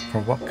say, for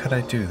what could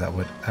I do that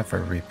would ever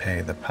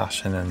repay the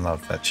passion and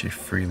love that she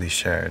freely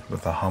shared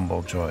with a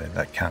humble joy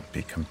that can't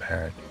be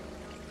compared?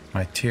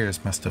 My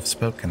tears must have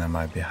spoken on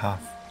my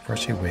behalf, for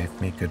she waved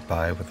me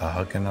goodbye with a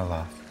hug and a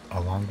laugh,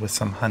 along with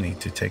some honey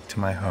to take to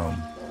my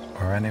home,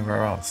 or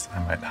anywhere else I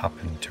might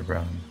happen to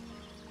roam.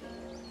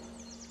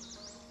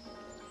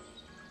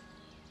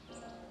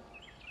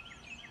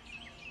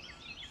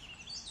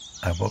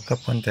 I woke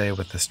up one day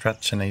with a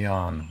stretch and a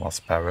yawn while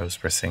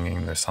sparrows were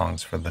singing their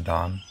songs for the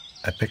dawn.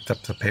 I picked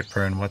up the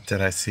paper and what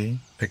did I see?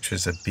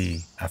 Pictures of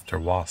bee after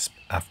wasp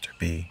after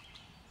bee.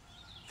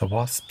 The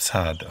wasps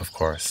had, of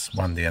course,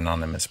 won the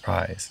anonymous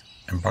prize,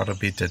 and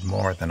Bartleby did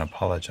more than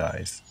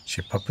apologize.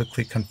 She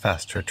publicly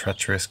confessed her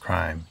treacherous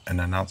crime and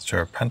announced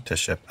her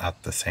apprenticeship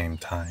at the same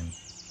time.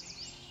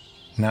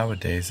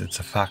 Nowadays it's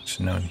a fact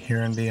known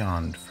here and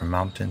beyond, from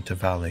mountain to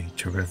valley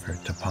to river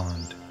to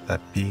pond,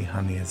 that bee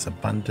honey is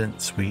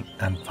abundant, sweet,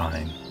 and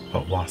fine,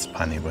 but wasp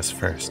honey was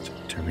first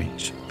to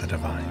reach the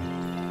divine.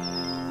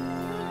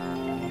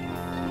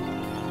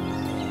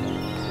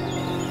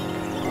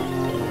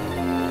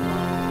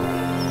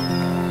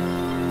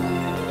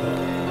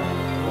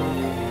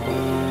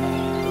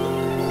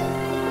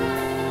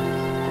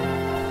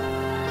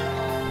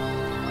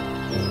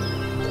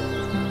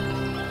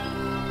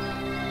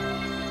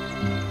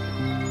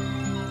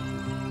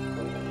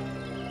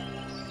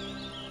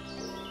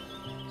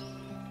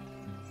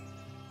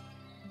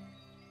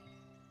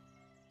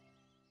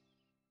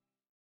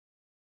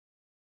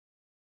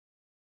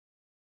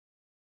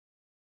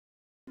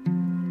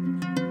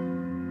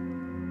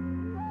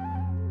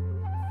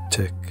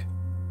 Tick,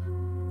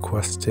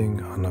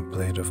 questing on a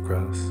blade of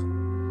grass,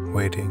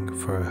 waiting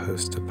for a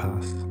host to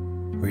pass,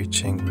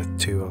 reaching with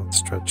two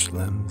outstretched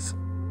limbs,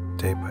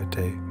 day by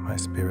day my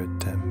spirit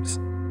dims.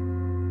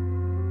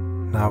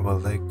 Now a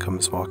leg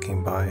comes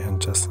walking by, and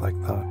just like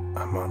that,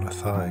 I'm on a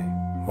thigh,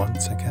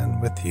 once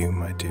again with you,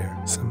 my dear.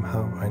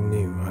 Somehow I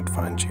knew I'd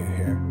find you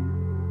here.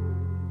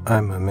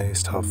 I'm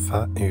amazed how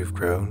fat you've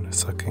grown,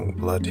 sucking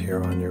blood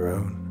here on your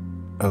own.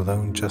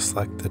 Alone just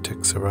like the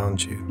ticks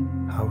around you.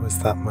 How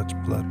has that much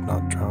blood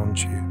not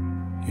drowned you?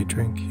 You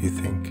drink, you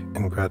think,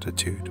 in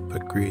gratitude,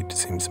 but greed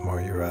seems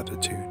more your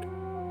attitude.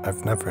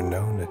 I've never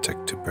known a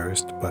tick to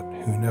burst, but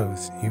who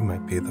knows, you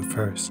might be the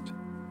first.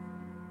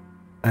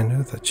 I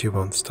know that you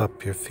won't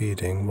stop your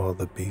feeding while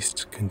the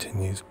beast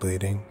continues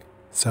bleeding,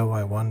 so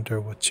I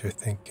wonder what you're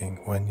thinking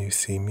when you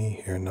see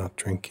me here not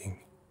drinking,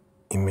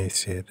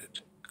 emaciated,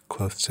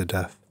 close to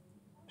death,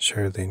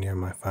 surely near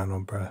my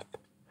final breath.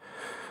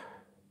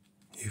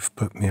 You've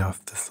put me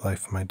off this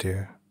life, my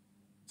dear,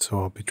 so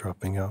I'll be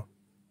dropping out.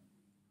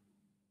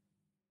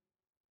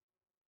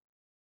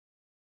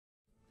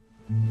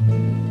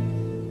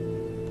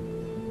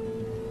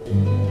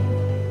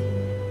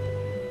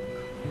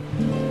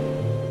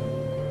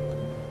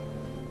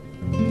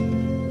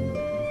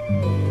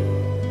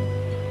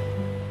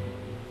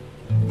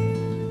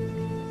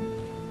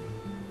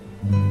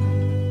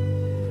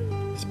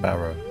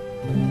 Sparrow.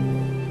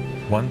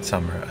 One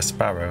summer, a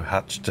sparrow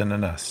hatched in a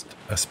nest,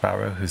 a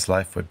sparrow whose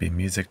life would be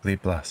musically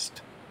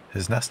blessed.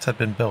 His nest had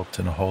been built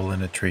in a hole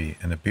in a tree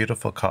in a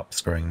beautiful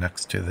copse growing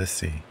next to the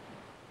sea.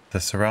 The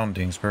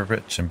surroundings were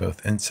rich in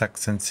both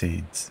insects and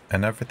seeds,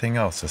 and everything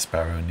else a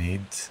sparrow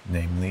needs,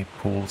 namely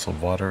pools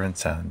of water and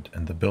sand,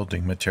 and the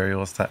building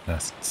materials that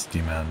nests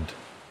demand.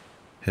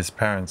 His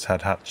parents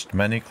had hatched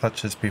many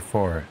clutches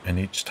before, and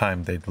each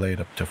time they'd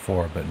laid up to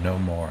 4, but no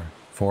more.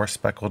 4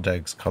 speckled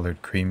eggs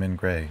colored cream and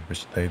gray,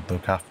 which they'd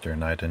look after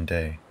night and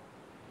day.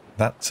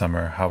 That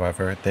summer,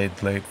 however,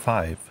 they'd laid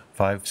 5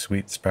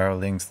 sweet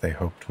sparrowlings they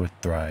hoped would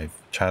thrive,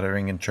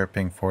 chattering and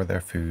chirping for their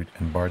food,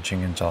 and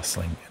barging and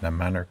jostling in a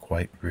manner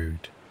quite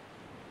rude.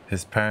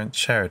 His parents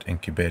shared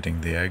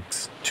incubating the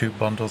eggs, 2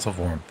 bundles of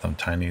warmth on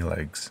tiny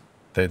legs.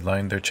 They'd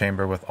lined their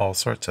chamber with all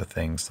sorts of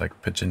things,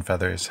 like pigeon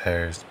feathers,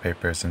 hairs,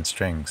 papers, and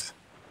strings.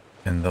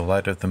 In the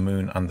light of the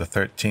moon on the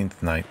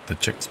 13th night, the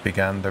chicks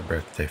began their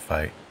birthday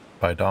fight.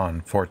 By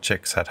dawn, 4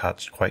 chicks had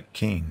hatched quite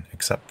keen,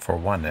 except for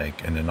 1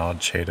 egg in an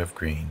odd shade of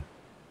green.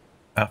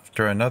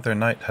 After another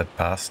night had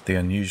passed, the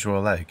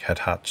unusual egg had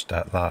hatched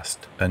at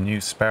last. A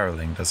new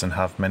sparrowling doesn't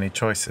have many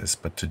choices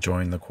but to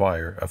join the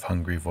choir of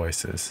hungry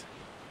voices.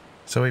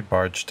 So he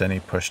barged and he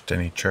pushed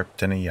and he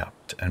chirped and he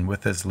yapped, and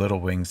with his little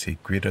wings he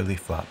greedily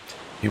flapped.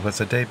 He was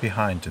a day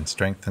behind in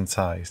strength and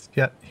size,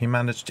 yet he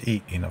managed to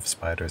eat enough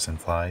spiders and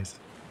flies.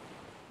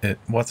 It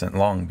wasn't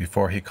long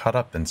before he caught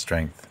up in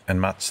strength and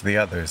matched the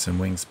others in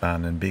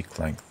wingspan and beak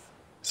length.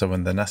 So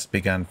when the nest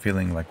began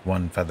feeling like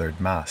one feathered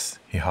mass,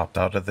 he hopped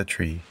out of the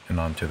tree and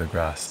onto the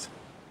grass.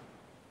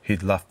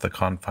 He'd left the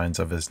confines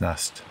of his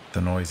nest,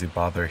 the noisy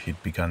bother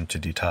he'd begun to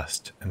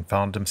detest, and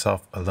found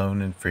himself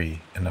alone and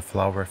free in a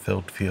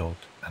flower-filled field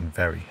and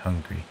very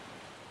hungry.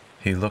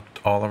 He looked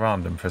all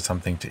around him for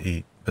something to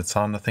eat, but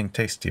saw nothing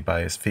tasty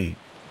by his feet,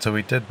 so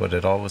he did what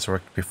had always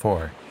worked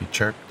before. He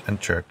chirped and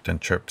chirped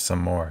and chirped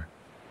some more.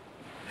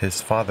 His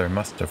father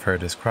must have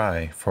heard his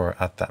cry, for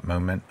at that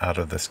moment, out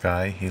of the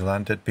sky, he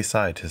landed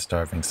beside his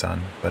starving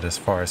son, but as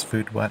far as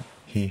food went,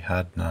 he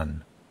had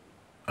none.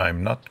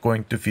 I'm not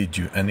going to feed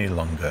you any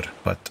longer,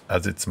 but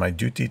as it's my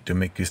duty to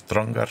make you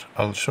stronger,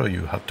 I'll show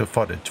you how to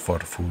forage for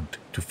food,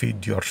 to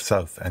feed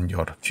yourself and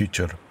your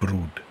future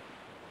brood.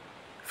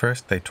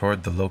 First they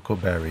toured the local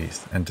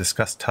berries and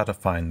discussed how to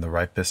find the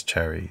ripest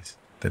cherries.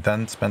 They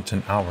then spent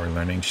an hour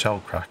learning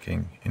shell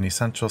cracking, an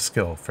essential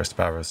skill for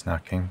sparrow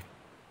snacking.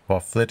 While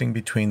flitting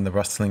between the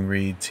rustling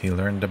reeds, he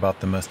learned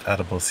about the most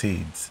edible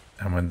seeds,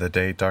 and when the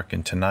day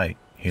darkened to night,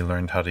 he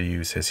learned how to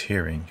use his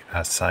hearing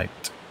as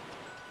sight.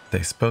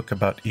 They spoke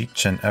about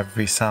each and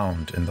every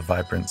sound in the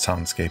vibrant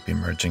soundscape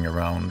emerging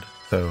around,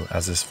 though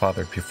as his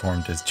father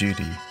performed his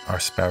duty, our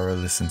sparrow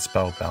listened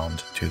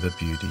spellbound to the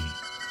beauty.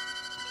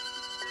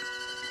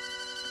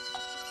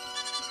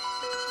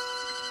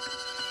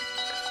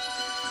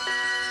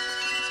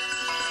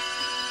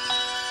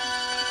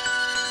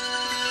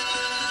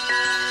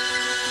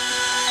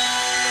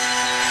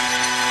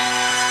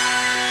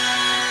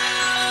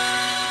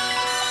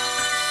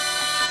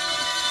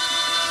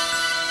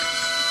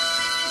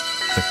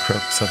 The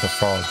croaks of the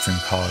frogs and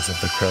caws of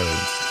the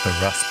crows, the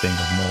rasping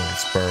of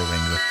moles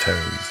burrowing with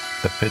toes,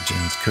 the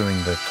pigeons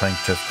cooing their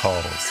plaintive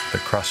calls, the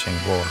crushing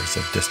roars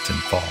of distant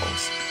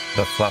falls,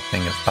 the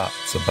flapping of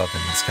bats above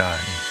in the sky,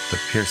 the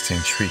piercing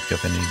shriek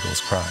of an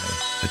eagle's cry,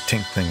 the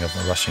tinkling of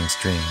a rushing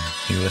stream,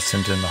 he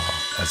listened in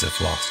awe as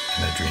if lost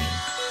in a dream.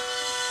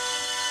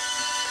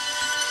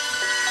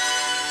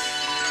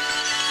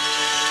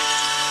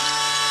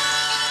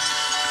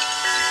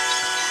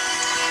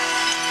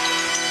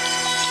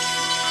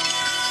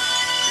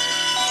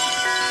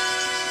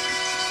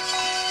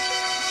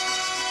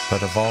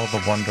 But of all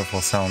the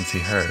wonderful sounds he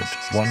heard,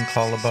 one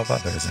call above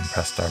others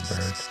impressed our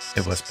bird.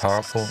 It was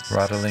powerful,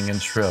 rattling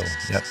and shrill,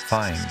 yet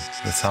fine.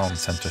 The sound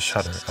sent a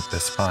shudder up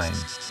his spine.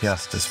 He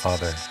asked his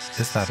father,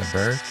 "Is that a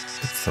bird?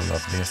 It's the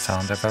loveliest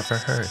sound I've ever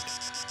heard."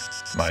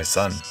 "My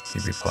son," he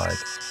replied,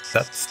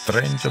 "that's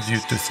strange of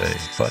you to say,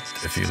 but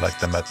if you like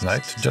them at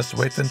night, just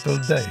wait until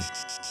day.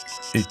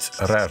 It's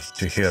rare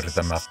to hear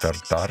them after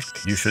dark.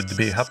 You should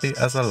be happy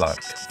as a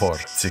lark, for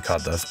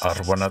cicadas are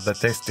one of the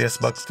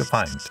tastiest bugs to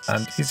find,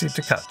 and easy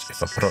to catch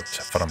if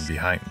approached from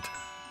behind.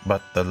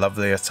 But the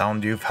loveliest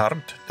sound you've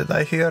heard, did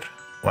I hear?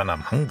 When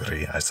I'm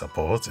hungry, I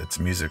suppose it's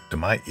music to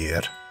my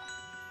ear."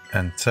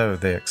 And so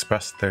they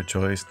expressed their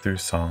joys through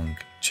song,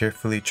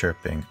 cheerfully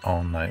chirping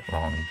all night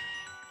long.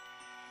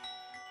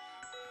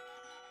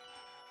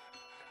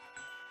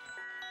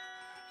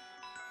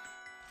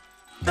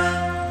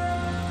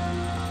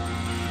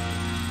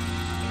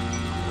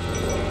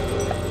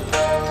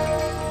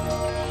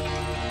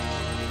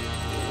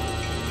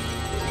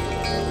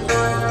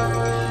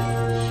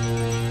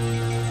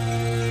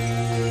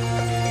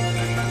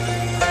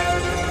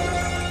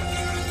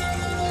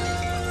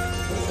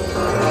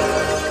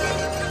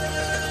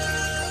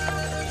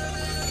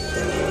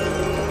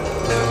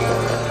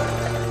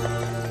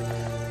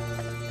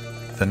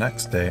 The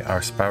next day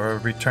our sparrow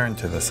returned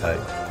to the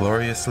site,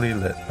 gloriously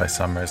lit by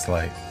summer's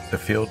light, the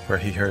field where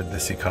he heard the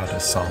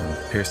cicada's song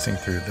piercing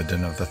through the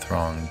din of the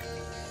throng.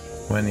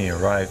 When he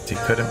arrived, he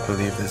couldn't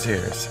believe his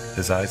ears.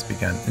 His eyes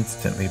began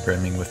instantly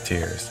brimming with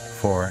tears,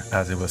 for,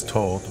 as he was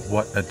told,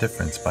 what a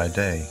difference by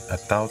day,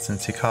 1,000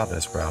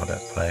 cicadas were out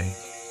at play.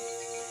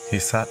 He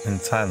sat in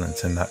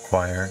silence in that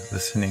choir,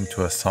 listening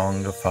to a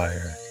song of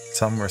fire.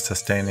 Some were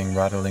sustaining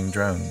rattling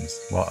drones,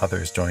 while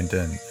others joined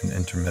in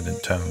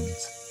intermittent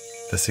tones.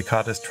 The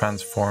cicadas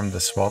transformed the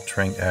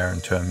sweltering air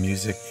into a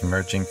music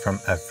emerging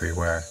from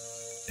everywhere.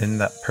 In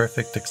that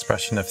perfect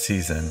expression of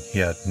season, he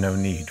had no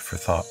need for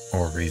thought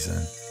or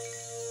reason.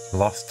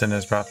 Lost in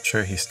his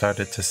rapture, he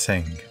started to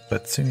sing,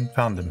 but soon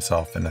found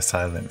himself in a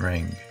silent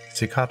ring.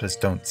 Cicadas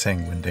don't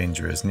sing when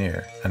danger is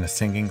near, and a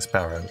singing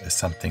sparrow is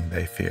something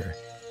they fear.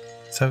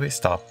 So he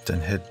stopped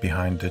and hid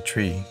behind a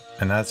tree,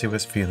 and as he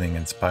was feeling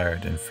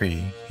inspired and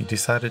free, he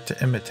decided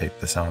to imitate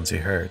the sounds he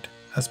heard,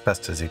 as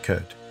best as he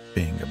could,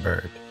 being a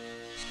bird.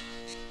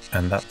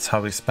 And that's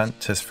how he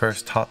spent his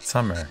first hot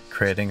summer,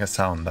 creating a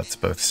sound that's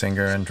both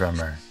singer and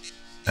drummer.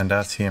 And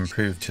as he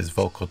improved his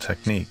vocal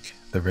technique,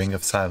 the ring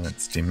of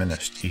silence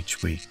diminished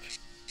each week.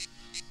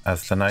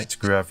 As the nights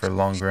grew ever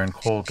longer and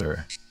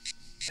colder,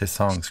 his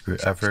songs grew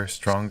ever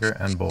stronger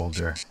and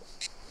bolder.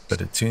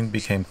 But it soon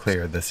became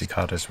clear the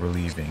cicadas were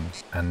leaving,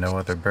 and no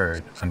other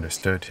bird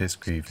understood his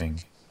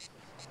grieving.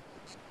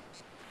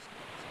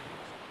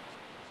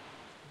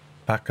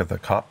 Back of the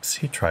copse,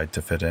 he tried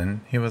to fit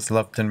in. He was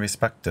loved and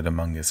respected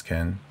among his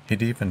kin.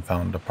 He'd even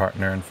found a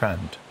partner and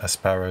friend, a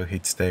sparrow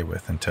he'd stay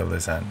with until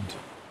his end.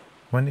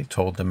 When he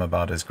told him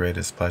about his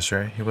greatest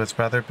pleasure, he was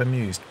rather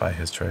bemused by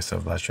his choice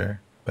of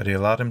leisure, but he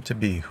allowed him to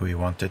be who he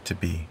wanted to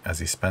be as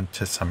he spent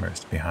his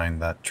summers behind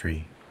that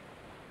tree.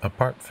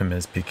 Apart from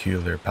his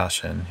peculiar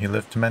passion, he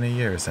lived many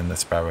years in the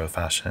sparrow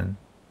fashion,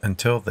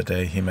 until the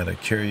day he met a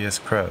curious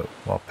crow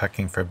while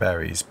pecking for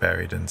berries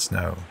buried in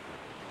snow.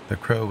 The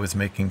crow was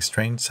making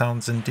strange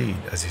sounds indeed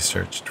as he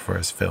searched for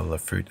his fill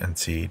of fruit and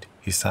seed.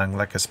 He sang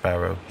like a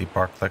sparrow, he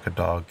barked like a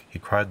dog, he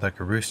cried like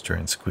a rooster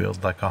and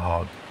squealed like a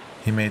hog.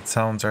 He made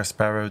sounds our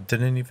sparrow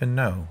didn't even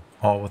know,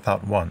 all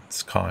without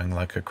once cawing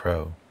like a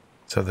crow.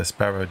 So the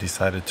sparrow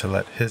decided to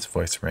let his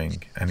voice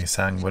ring, and he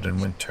sang what in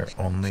winter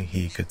only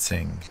he could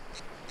sing.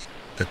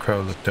 The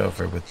crow looked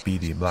over with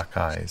beady black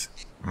eyes.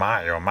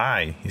 "My, oh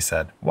my," he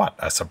said, "what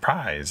a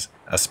surprise!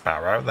 A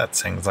sparrow that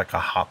sings like a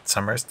hot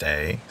summer's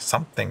day.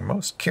 Something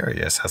most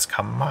curious has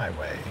come my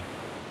way.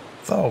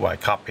 Though I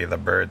copy the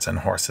birds and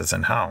horses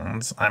and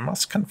hounds, I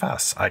must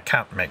confess I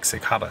can't make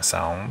cicada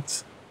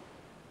sounds."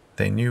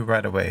 They knew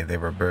right away they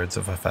were birds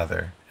of a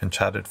feather, and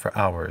chatted for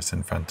hours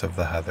in front of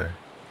the heather.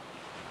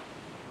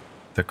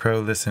 The crow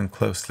listened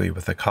closely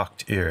with a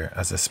cocked ear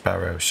as the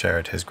sparrow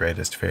shared his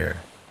greatest fear.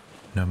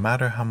 "No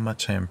matter how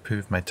much I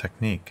improve my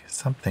technique,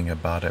 something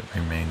about it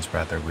remains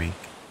rather weak.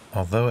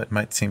 Although it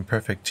might seem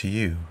perfect to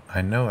you,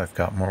 I know I've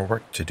got more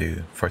work to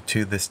do, for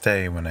to this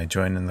day when I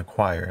join in the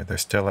choir, there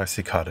still are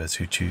cicadas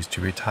who choose to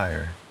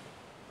retire."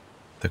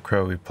 The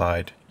crow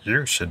replied,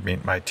 "You should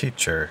meet my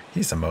teacher.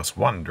 He's a most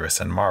wondrous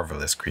and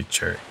marvelous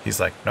creature. He's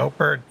like no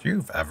bird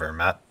you've ever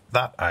met.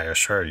 That I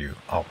assure you,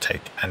 I'll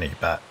take any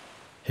bet.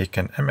 He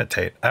can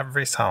imitate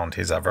every sound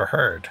he's ever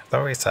heard,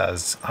 though he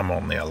says, I'm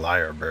only a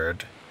lyre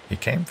bird. He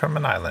came from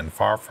an island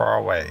far, far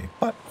away,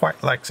 but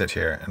quite likes it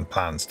here and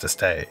plans to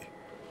stay.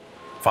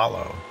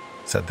 Follow,"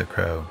 said the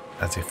crow,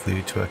 as he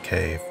flew to a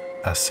cave,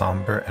 as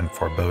somber and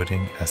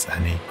foreboding as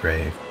any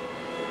grave.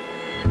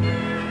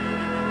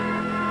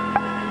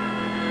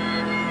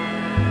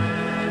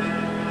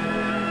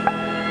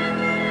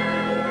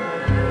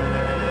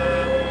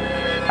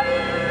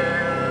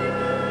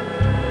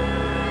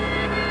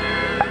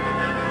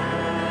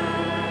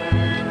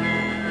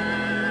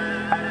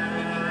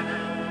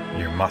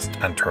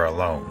 Must enter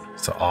alone,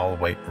 so I'll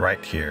wait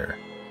right here,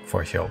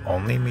 for he'll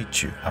only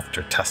meet you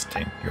after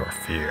testing your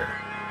fear.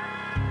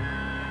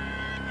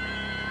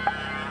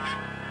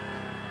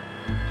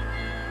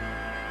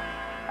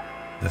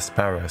 The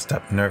sparrow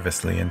stepped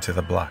nervously into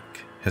the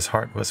black. His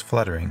heart was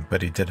fluttering,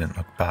 but he didn't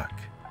look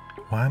back.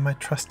 Why am I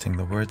trusting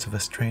the words of a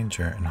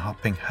stranger and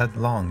hopping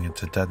headlong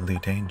into deadly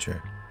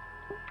danger?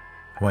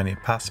 When he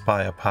passed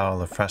by a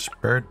pile of fresh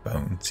bird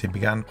bones, he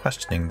began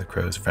questioning the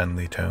crow's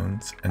friendly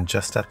tones, and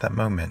just at that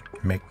moment,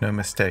 make no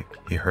mistake,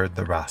 he heard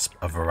the rasp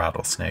of a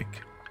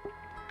rattlesnake.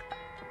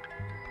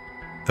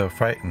 Though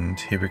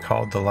frightened, he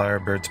recalled the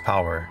lyrebird's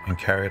power and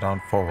carried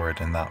on forward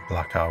in that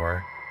black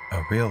hour.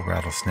 A real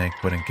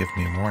rattlesnake wouldn't give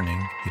me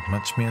warning, he'd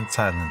munch me in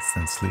silence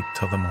then sleep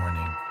till the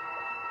morning.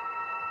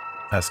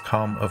 As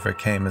calm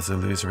overcame his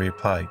illusory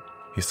plight,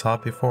 he saw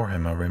before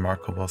him a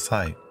remarkable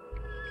sight.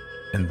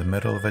 In the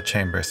middle of a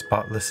chamber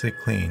spotlessly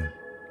clean,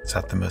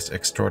 sat the most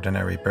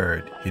extraordinary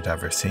bird he'd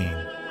ever seen.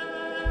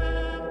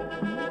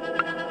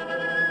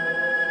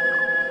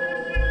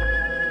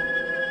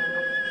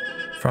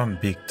 From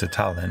beak to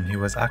talon, he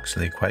was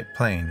actually quite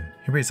plain.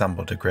 He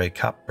resembled a grey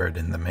catbird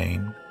in the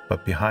main,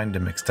 but behind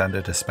him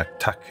extended a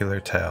spectacular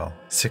tail,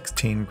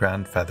 16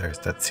 grand feathers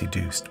that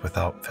seduced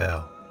without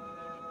fail.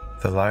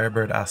 The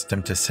lyrebird asked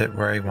him to sit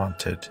where he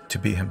wanted, to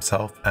be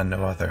himself and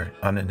no other,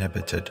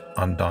 uninhibited,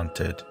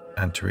 undaunted,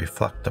 and to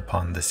reflect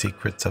upon the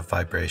secrets of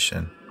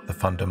vibration, the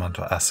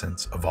fundamental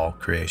essence of all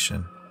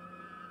creation.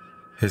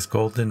 His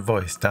golden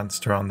voice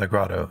danced around the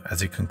grotto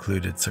as he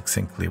concluded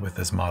succinctly with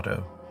his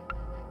motto.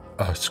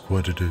 Ask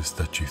what it is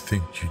that you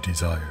think you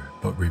desire,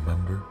 but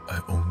remember,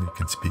 I only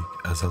can speak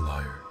as a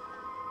liar.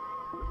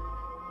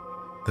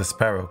 The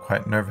sparrow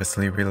quite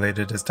nervously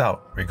related his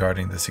doubt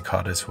regarding the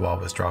cicadas who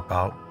always drop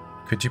out.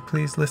 Could you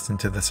please listen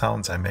to the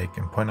sounds I make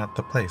and point out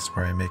the place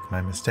where I make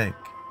my mistake?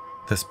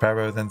 The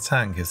sparrow then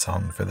sang his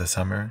song for the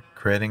summer,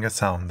 creating a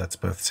sound that's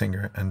both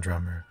singer and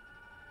drummer.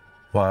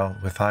 While,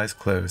 with eyes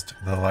closed,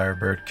 the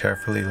lyrebird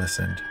carefully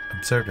listened,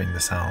 observing the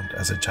sound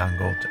as it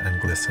jangled and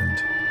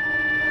glistened.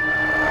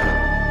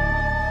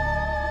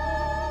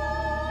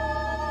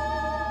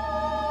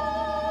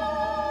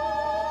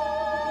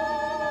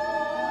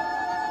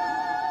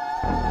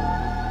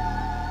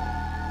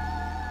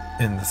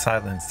 In the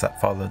silence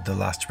that followed the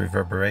last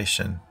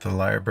reverberation, the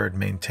lyrebird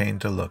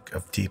maintained a look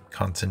of deep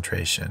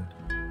concentration.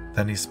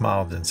 Then he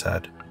smiled and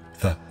said,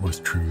 That was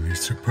truly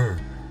superb,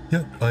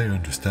 yet I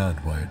understand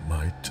why it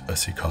might a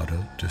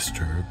cicada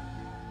disturb.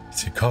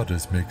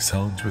 Cicadas make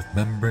sounds with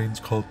membranes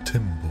called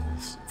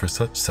tymbals. For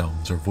such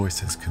sounds or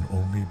voices can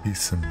only be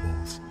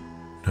symbols.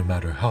 No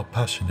matter how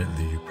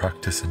passionately you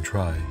practice and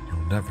try,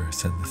 you'll never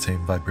send the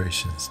same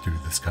vibrations through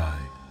the sky.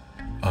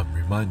 I'm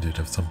reminded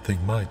of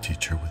something my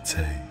teacher would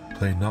say,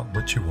 play not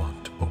what you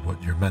want, but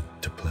what you're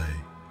meant to play.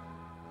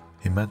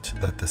 He meant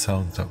that the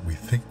sounds that we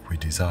think we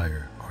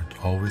desire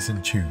aren't always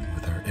in tune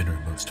with our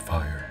innermost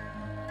fire.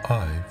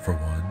 I, for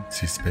one,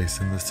 see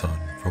space in the sun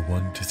for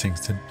one to sing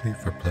simply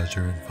for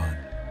pleasure and fun.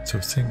 So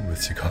sing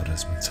with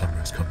cicadas when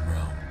summers come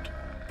round,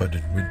 but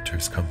in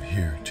winters come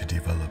here to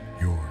develop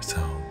your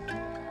sound.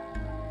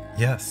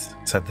 Yes,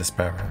 said the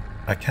sparrow,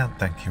 I can't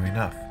thank you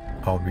enough.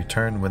 I'll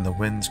return when the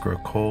winds grow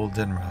cold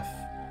and rough.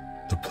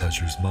 The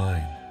pleasure's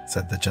mine,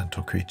 said the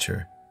gentle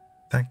creature.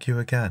 Thank you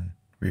again,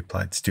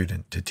 replied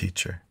student to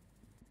teacher.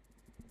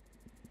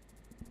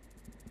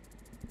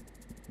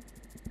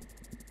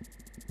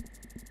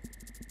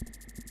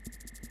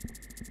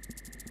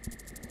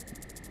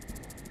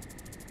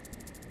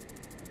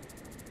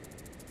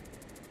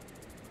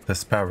 The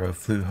sparrow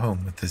flew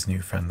home with his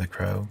new friend the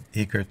crow,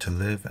 eager to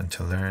live and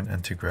to learn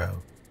and to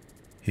grow.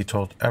 He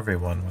told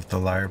everyone what the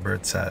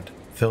lyrebird said,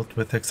 filled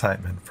with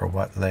excitement for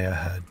what lay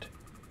ahead.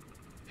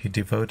 He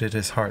devoted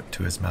his heart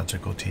to his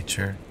magical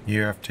teacher,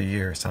 year after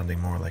year sounding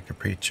more like a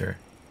preacher.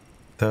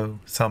 Though,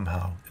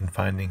 somehow, in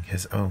finding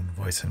his own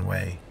voice and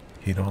way,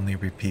 he'd only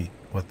repeat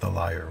what the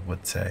lyre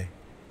would say.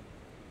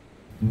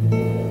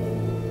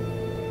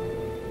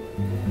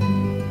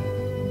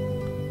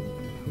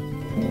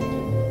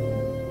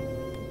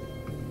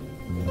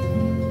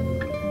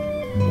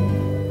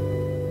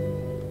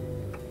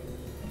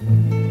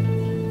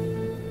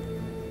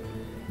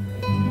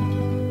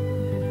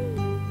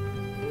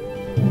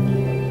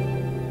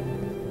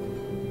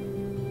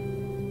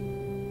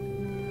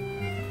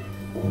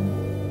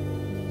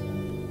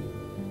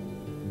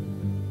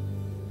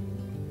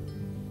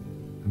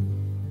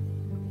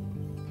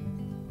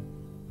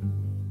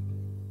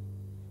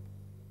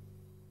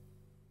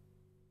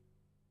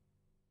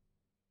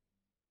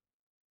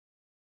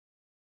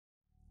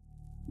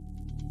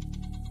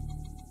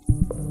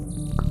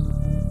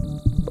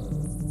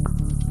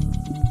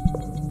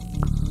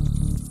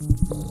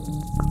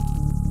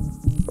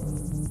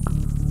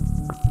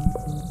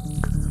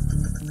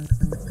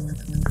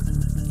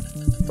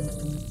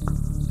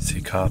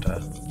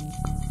 Cicada.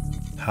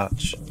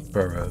 Hatch,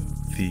 burrow,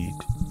 feed,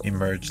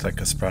 emerge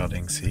like a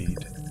sprouting seed.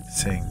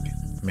 Sing,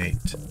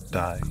 mate,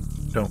 die.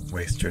 Don't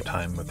waste your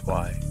time with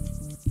why.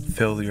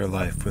 Fill your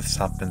life with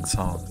sap and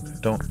song.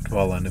 Don't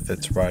dwell on if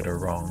it's right or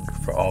wrong,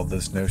 for all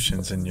those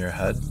notions in your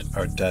head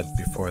are dead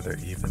before they're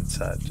even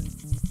said.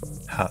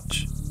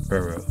 Hatch,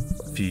 burrow,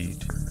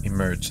 feed,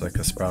 emerge like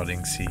a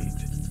sprouting seed.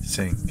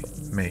 Sing,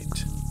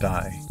 mate,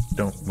 die.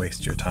 Don't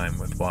waste your time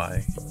with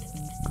why.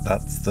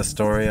 That's the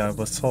story I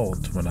was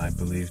sold when I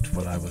believed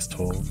what I was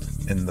told,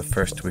 in the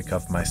first week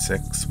of my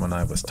 6 when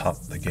I was taught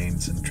the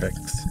games and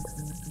tricks.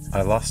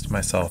 I lost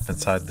myself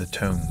inside the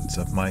tones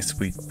of my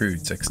sweet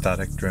brood's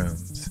ecstatic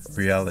drones.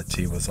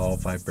 Reality was all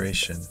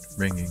vibration,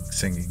 ringing,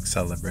 singing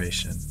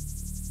celebration.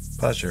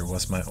 Pleasure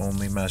was my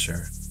only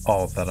measure,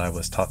 all that I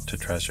was taught to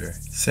treasure.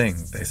 Sing,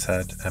 they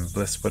said, and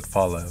bliss would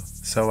follow.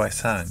 So I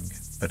sang,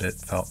 but it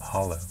felt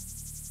hollow.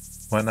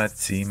 When I'd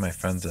see my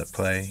friends at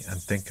play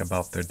and think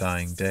about their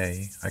dying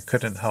day, I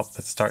couldn't help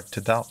but start to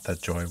doubt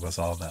that joy was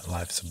all that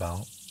life's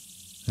about.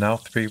 Now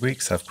 3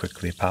 weeks have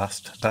quickly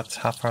passed, that's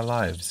half our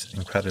lives,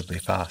 incredibly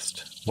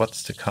fast.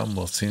 What's to come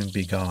will soon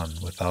be gone,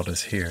 without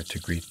us here to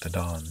greet the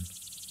dawn.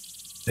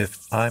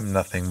 If I'm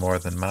nothing more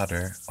than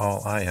matter,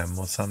 all I am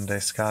will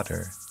someday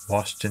scatter,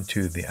 washed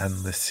into the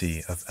endless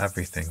sea of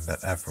everything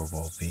that ever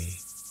will be.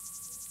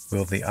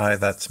 Will the I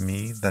that's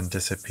me then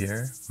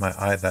disappear, my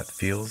I that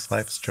feels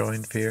life's joy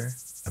and fear?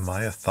 Am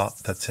I a thought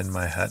that's in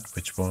my head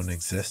which won't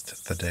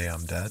exist the day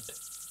I'm dead?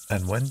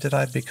 And when did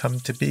I become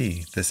to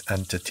be this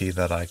entity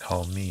that I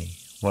call me?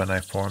 When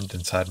I formed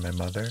inside my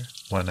mother?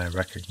 When I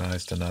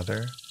recognized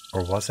another?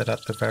 Or was it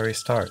at the very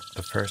start,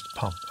 the first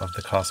pump of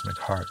the cosmic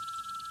heart?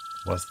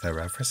 Was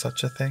there ever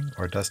such a thing,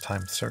 or does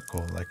time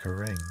circle like a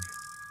ring?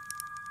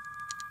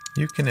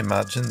 You can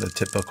imagine the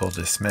typical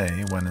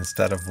dismay when,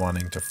 instead of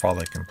wanting to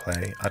frolic and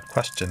play, I'd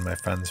question my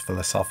friends'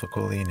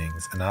 philosophical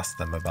leanings and ask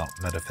them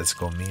about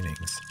metaphysical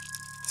meanings.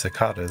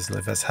 Cicadas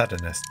live as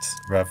hedonists,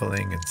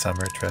 reveling in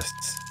summer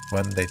trysts.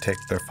 When they take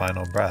their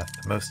final breath,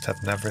 most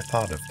have never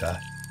thought of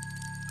death.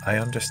 I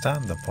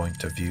understand the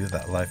point of view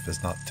that life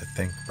is not to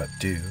think but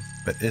do,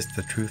 but is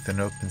the truth in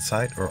open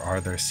sight, or are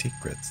there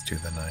secrets to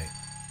the night?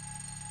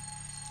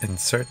 In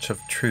search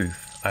of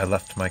truth, I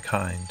left my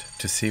kind,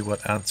 to see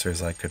what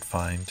answers I could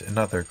find in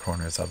other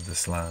corners of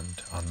this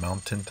land, on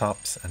mountain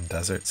tops and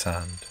desert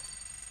sand.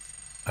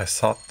 I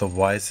sought the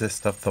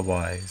wisest of the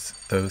wise,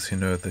 those who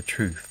know the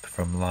truth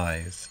from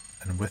lies,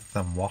 and with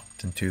them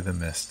walked into the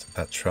mist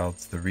that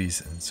shrouds the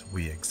reasons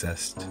we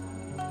exist.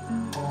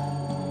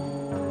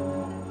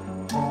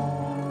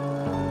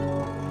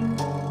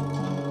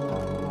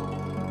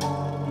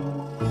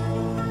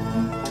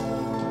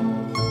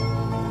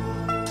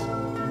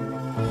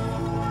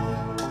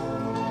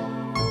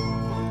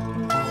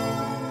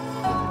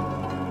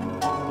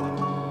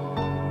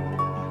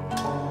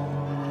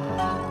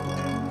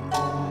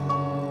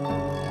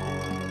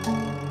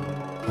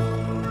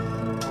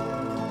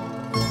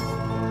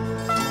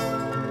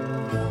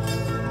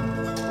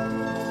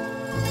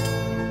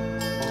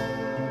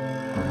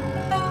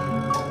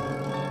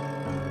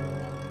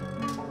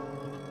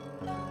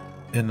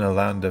 In a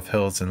land of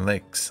hills and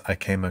lakes, I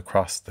came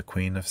across the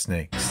Queen of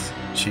Snakes.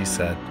 She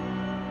said,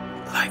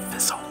 "Life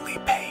is only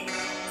pain,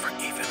 for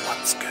even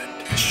what's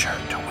good is sure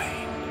to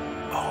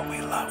wane. All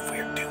we love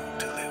we're doomed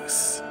to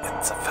lose.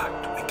 It's a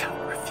fact we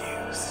can't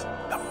refuse.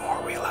 The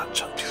more we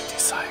latch onto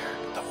desire,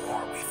 the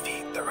more we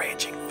feed the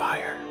raging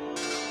fire.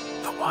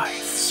 The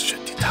wise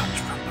should detach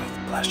from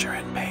both pleasure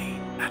and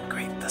pain, and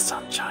greet the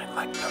sunshine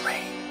like the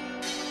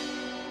rain."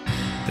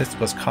 This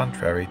was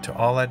contrary to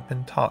all I'd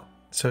been taught,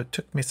 so it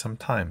took me some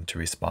time to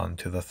respond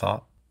to the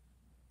thought.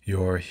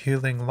 Your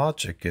healing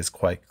logic is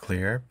quite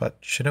clear, but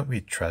shouldn't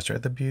we treasure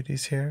the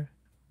beauties here?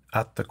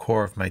 At the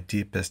core of my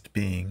deepest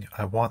being,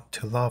 I want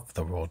to love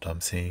the world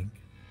I'm seeing.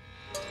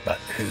 But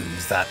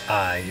who's that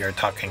I you're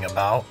talking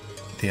about?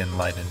 The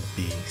enlightened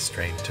bee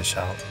strained to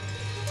shout.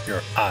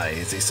 Your I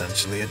is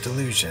essentially a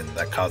delusion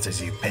that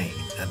causes you pain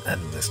and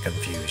endless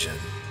confusion.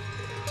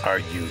 Are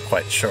you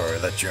quite sure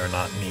that you're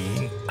not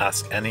me?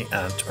 Ask any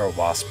ant or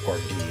wasp or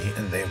bee,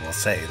 and they will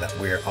say that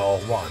we're all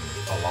one,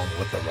 along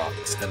with the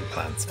rocks and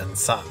plants and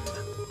sun.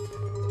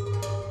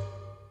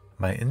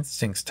 My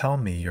instincts tell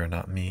me you're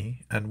not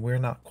me, and we're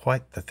not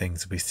quite the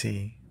things we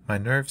see. My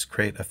nerves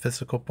create a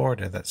physical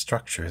border that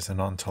structures an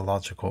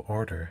ontological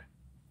order.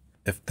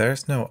 If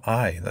there's no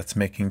I that's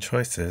making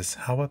choices,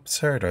 how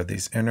absurd are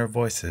these inner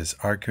voices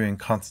arguing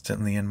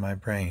constantly in my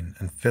brain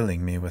and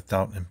filling me with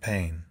doubt and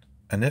pain?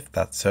 And if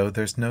that's so,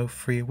 there's no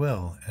free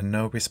will and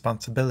no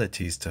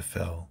responsibilities to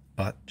fill.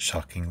 But,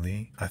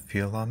 shockingly, I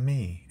feel on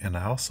me, and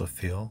I also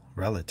feel,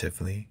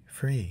 relatively,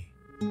 free.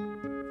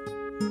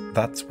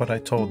 That's what I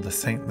told the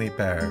saintly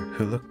bear,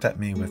 who looked at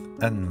me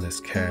with endless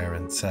care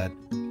and said,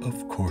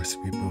 "Of course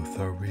we both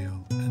are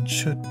real, and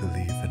should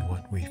believe in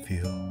what we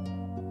feel.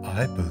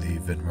 I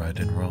believe in right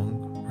and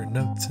wrong, we're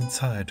notes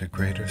inside a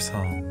greater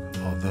song.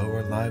 Although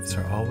our lives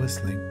are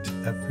always linked,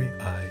 every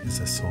I is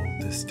a soul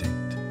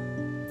distinct.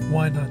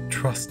 Why not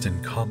trust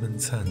in common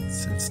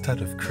sense,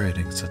 instead of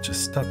creating such a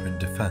stubborn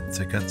defense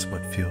against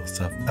what feels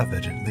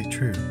self-evidently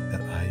true,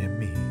 that I am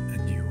me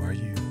and you are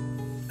you?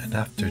 And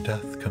after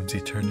death comes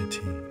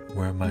eternity,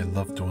 where my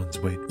loved ones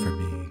wait for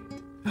me.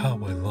 How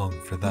I long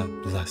for that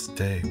blessed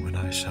day when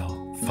I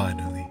shall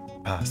finally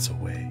pass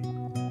away."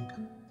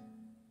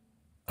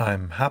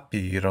 I'm happy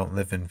you don't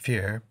live in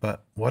fear,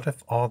 but what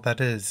if all that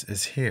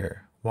is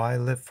here? Why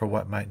live for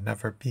what might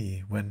never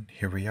be, when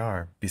here we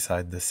are,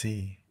 beside the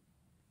sea?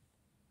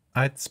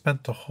 I'd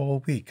spent a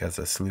whole week as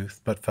a sleuth,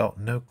 but felt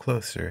no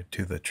closer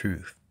to the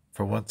truth.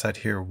 For once I'd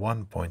hear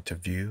one point of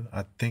view,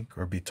 I'd think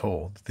or be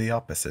told the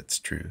opposite's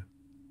true.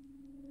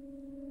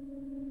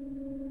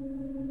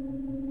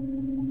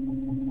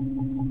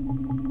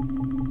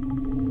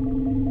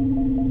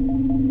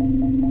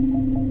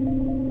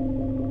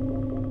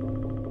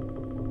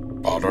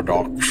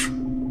 Paradox,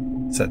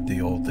 said the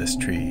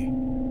oldest tree,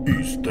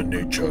 is the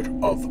nature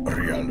of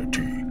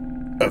reality.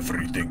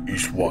 Everything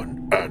is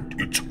one, and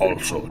it's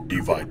also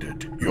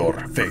divided. Your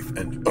faith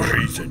and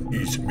reason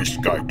is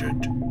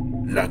misguided.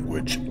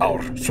 Language,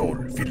 our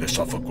sole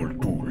philosophical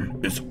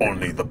tool, is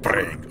only the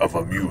braying of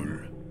a mule.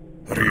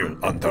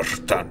 Real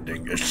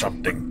understanding is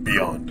something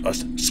beyond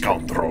us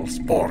scoundrels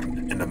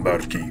born in a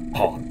murky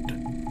pond.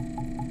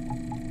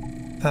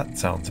 That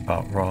sounds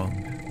about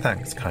wrong.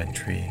 Thanks, kind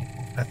tree.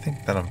 I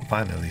think that I'm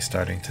finally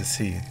starting to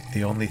see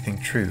the only thing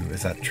true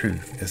is that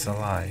truth is a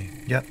lie,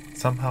 yet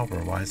somehow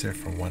we're wiser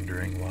for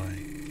wondering why.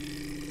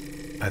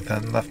 I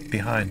then left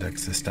behind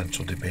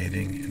existential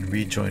debating and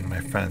rejoined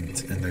my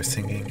friends in their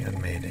singing and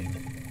mating.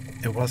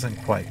 It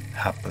wasn't quite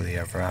happily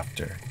ever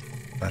after,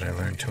 but I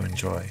learned to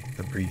enjoy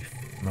the brief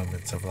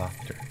moments of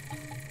laughter.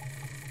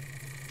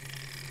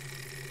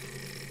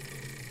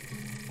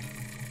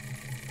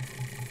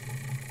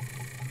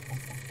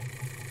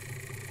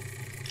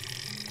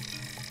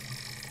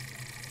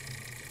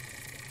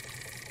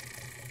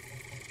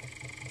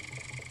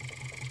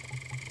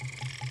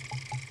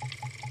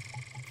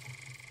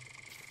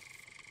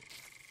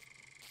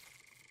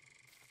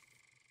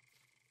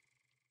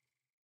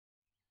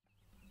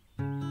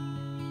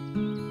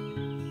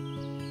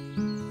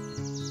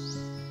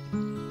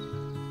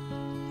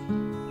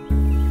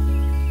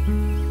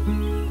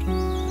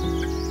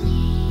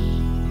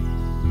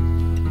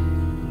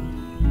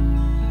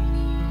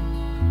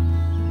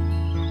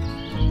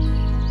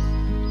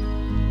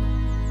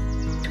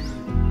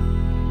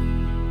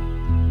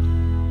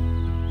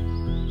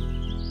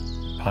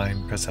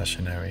 Pine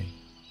Processionary.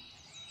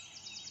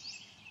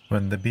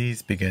 When the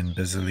bees begin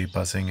busily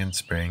buzzing in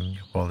spring,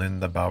 while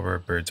in the bower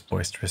birds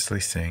boisterously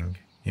sing,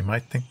 you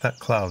might think that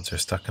clouds are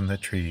stuck in the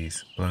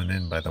trees, blown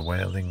in by the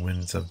wailing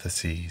winds of the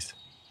seas.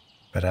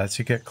 But as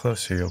you get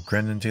closer, you'll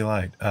grin in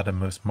delight at a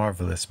most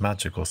marvelous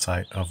magical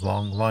sight of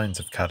long lines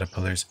of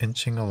caterpillars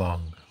inching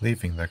along,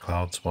 leaving their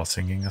clouds while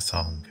singing a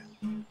song.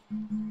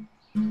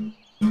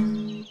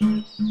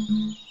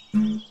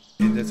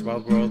 In this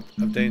wild world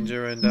of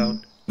danger and doubt,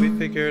 we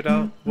figured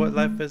out what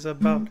life is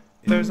about.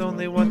 There's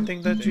only one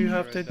thing that you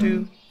have to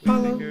do.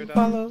 Follow,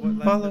 follow,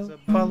 follow,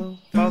 follow,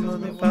 follow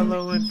the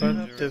fellow in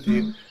front of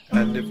you.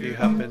 And if you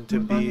happen to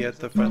be at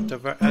the front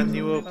of our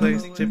annual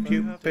place to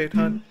pupate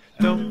hunt,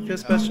 don't feel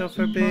special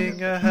for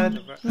being ahead.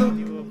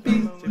 Look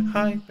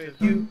behind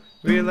you.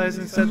 Realize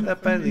instead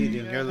that by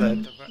leading you're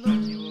led.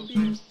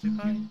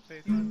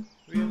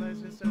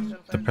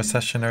 The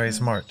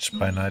processionaries march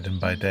by night and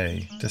by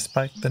day,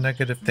 despite the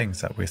negative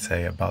things that we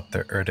say about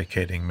their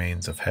urticating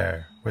manes of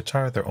hair, which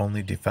are their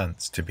only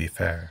defense, to be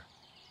fair.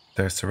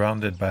 They're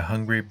surrounded by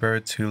hungry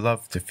birds who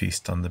love to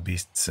feast on the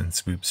beasts in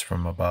swoops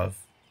from above,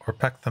 or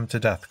peck them to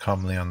death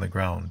calmly on the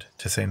ground,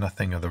 to say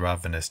nothing of the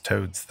ravenous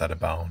toads that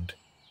abound.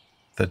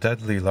 The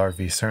deadly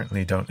larvae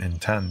certainly don't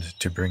intend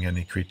to bring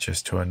any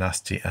creatures to a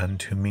nasty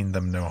end who mean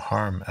them no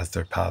harm as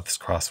their paths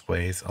cross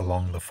ways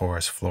along the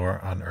forest floor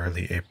on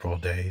early April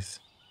days.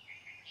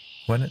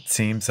 When it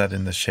seems that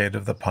in the shade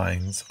of the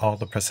pines all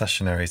the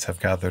processionaries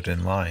have gathered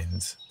in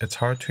lines, it's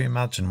hard to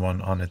imagine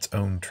one on its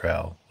own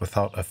trail,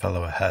 without a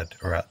fellow ahead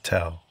or at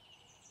tail.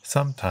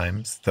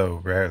 Sometimes, though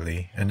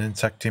rarely, an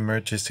insect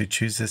emerges who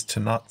chooses to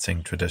not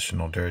sing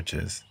traditional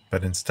dirges,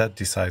 but instead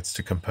decides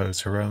to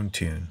compose her own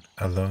tune,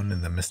 alone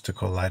in the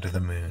mystical light of the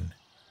moon.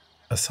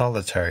 A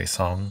solitary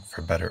song,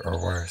 for better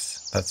or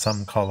worse, that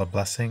some call a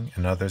blessing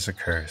and others a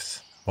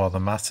curse. While the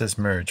masses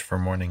merge for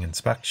morning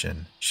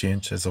inspection, she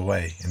inches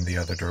away in the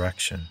other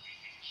direction.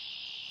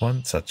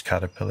 One such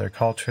caterpillar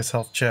called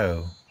herself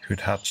Jo,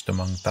 who'd hatched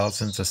among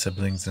thousands of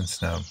siblings in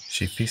snow.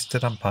 She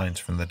feasted on pines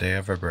from the day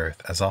of her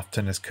birth as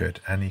often as could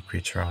any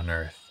creature on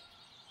earth.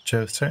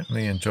 Jo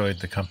certainly enjoyed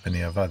the company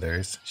of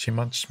others. She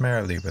munched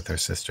merrily with her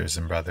sisters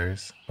and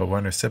brothers, but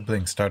when her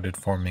siblings started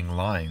forming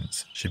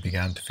lines, she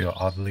began to feel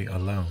oddly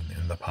alone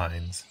in the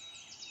pines.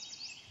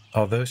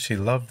 Although she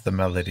loved the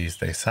melodies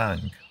they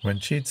sang, when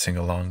she'd sing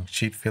along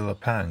she'd feel a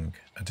pang,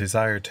 a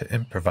desire to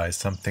improvise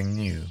something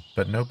new,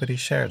 but nobody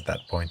shared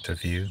that point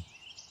of view.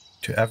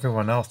 To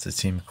everyone else it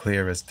seemed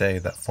clear as day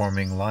that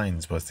forming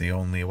lines was the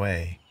only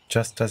way,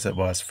 just as it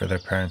was for their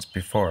parents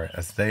before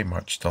as they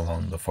marched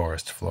along the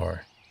forest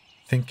floor.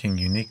 Thinking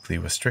uniquely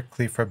was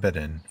strictly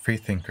forbidden.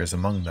 Freethinkers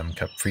among them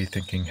kept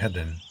freethinking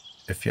hidden.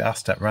 If you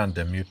asked at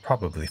random, you'd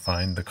probably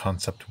find the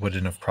concept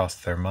wouldn't have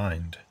crossed their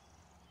mind.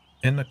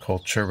 In a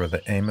culture where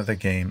the aim of the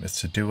game is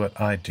to do what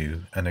I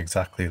do and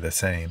exactly the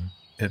same,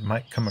 it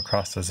might come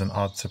across as an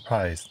odd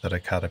surprise that a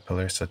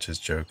caterpillar such as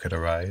Jo could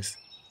arise.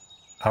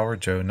 Our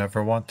Jo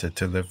never wanted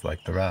to live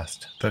like the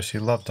rest, though she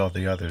loved all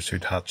the others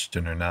who'd hatched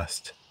in her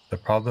nest. The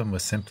problem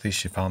was simply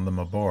she found them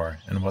a bore,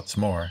 and what's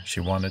more, she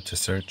wanted to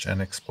search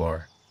and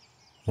explore.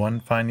 One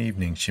fine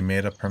evening she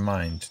made up her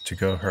mind to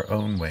go her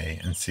own way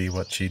and see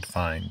what she'd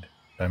find.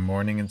 By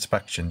morning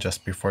inspection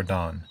just before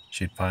dawn,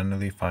 she'd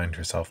finally find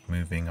herself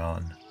moving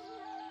on.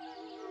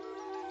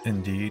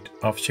 Indeed,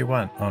 off she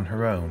went on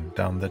her own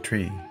down the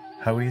tree.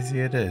 How easy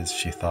it is,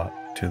 she thought,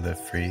 to live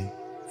free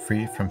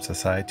from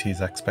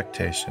society's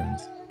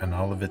expectations and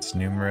all of its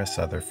numerous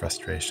other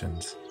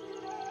frustrations.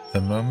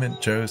 The moment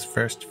Jo's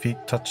first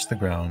feet touched the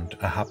ground,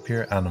 a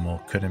happier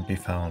animal couldn't be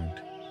found.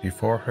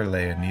 Before her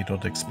lay a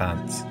needled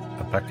expanse,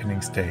 a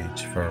beckoning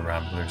stage for a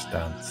rambler's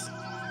dance.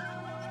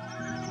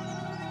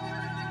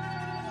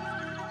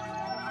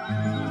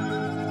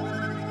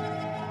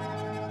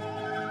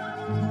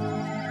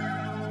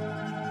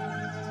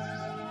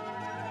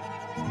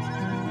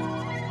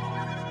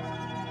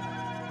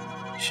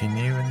 She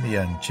knew in the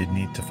end she'd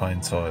need to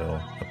find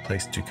soil, a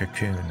place to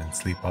cocoon and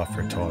sleep off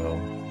her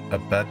toil, a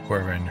bed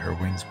wherein her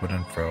wings would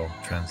unfurl,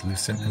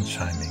 translucent and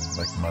shining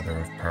like mother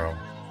of pearl.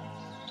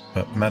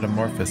 But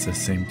metamorphosis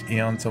seemed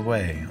eons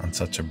away on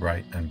such a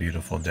bright and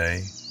beautiful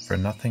day, for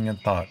nothing in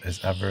thought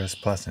is ever as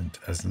pleasant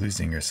as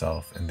losing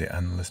yourself in the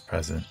endless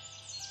present.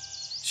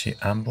 She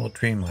ambled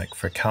dreamlike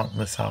for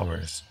countless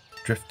hours,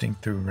 drifting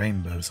through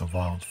rainbows of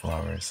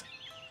wildflowers,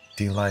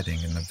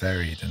 delighting in the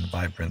varied and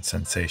vibrant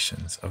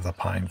sensations of the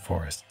pine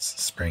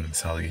forest's spring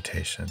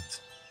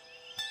salutations.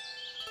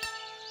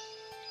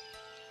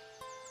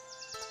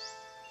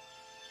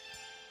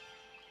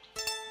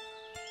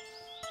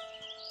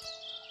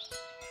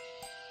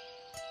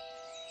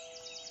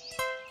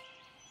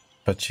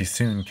 But she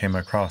soon came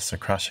across a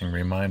crashing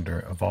reminder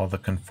of all the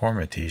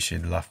conformity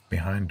she'd left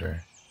behind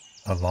her.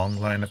 A long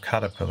line of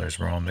caterpillars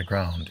were on the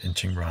ground,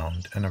 inching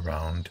round and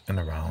around and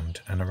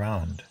around and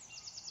around.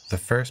 The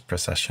first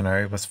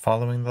processionary was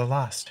following the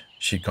last.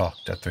 She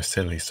gawked at their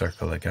silly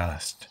circle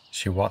aghast.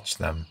 She watched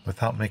them,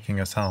 without making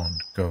a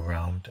sound, go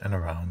round and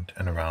around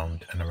and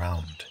around and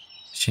around.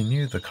 She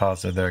knew the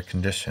cause of their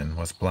condition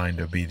was blind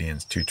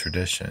obedience to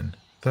tradition,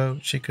 though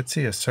she could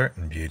see a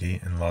certain beauty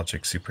in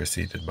logic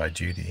superseded by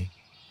duty.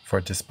 For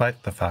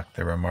despite the fact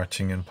they were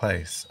marching in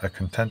place, a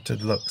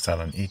contented look sat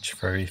on each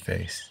furry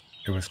face.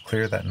 It was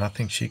clear that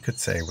nothing she could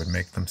say would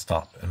make them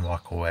stop and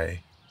walk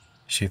away.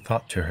 She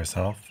thought to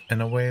herself,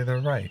 in a way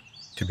they're right,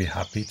 to be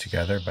happy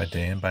together by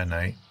day and by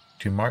night,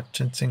 to march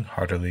and sing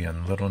heartily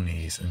on little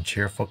knees in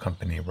cheerful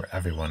company where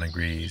everyone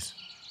agrees.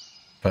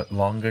 But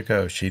long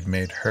ago she'd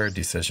made her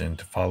decision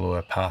to follow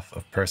a path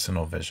of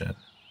personal vision,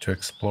 to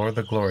explore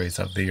the glories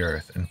of the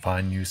earth and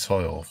find new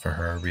soil for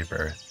her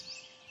rebirth.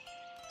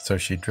 So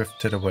she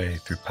drifted away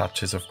through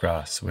patches of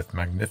grass with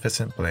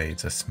magnificent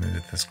blades as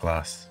smooth as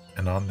glass,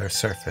 and on their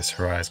surface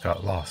her eyes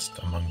got lost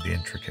among the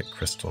intricate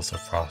crystals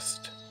of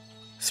frost.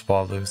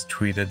 Swallows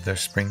tweeted their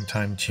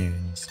springtime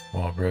tunes,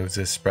 while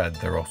roses spread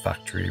their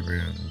olfactory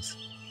runes.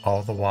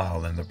 All the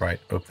while in the bright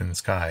open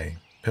sky,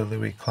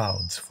 pillowy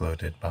clouds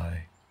floated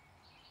by.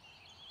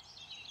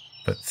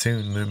 But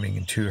soon looming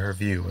into her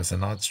view was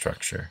an odd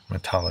structure,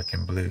 metallic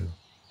and blue.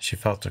 She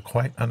felt a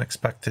quite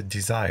unexpected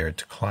desire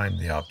to climb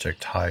the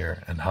object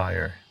higher and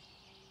higher.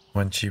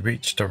 When she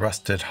reached a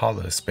rusted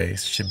hollow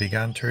space, she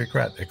began to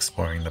regret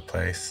exploring the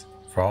place,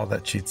 for all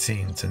that she'd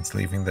seen since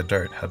leaving the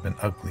dirt had been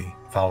ugly,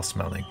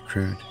 foul-smelling,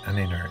 crude, and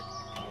inert.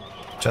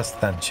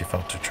 Just then she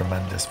felt a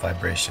tremendous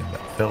vibration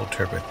that filled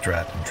her with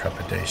dread and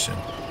trepidation,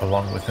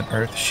 along with an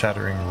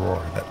earth-shattering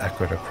roar that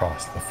echoed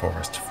across the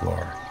forest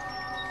floor.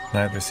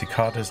 Neither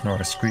cicadas nor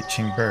a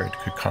screeching bird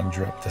could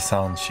conjure up the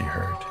sounds she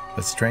heard,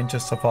 but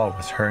strangest of all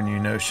was her new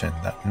notion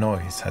that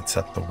noise had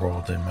set the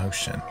world in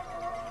motion.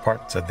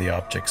 Parts of the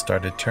object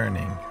started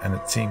turning, and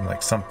it seemed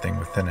like something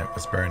within it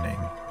was burning,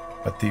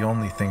 but the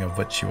only thing of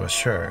which she was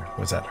sure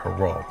was that her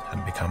world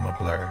had become a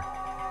blur.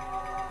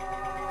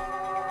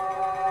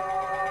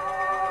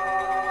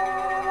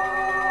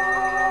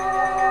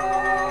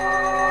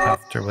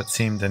 After what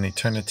seemed an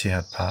eternity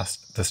had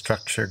passed, the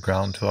structure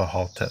ground to a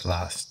halt at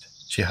last.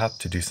 She had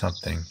to do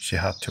something, she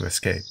had to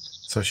escape,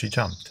 so she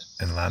jumped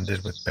and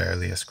landed with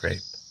barely a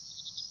scrape.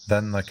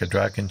 Then, like a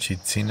dragon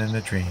she'd seen in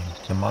a dream,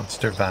 the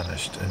monster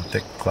vanished in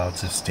thick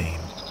clouds of steam.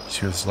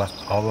 She was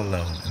left all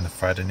alone in the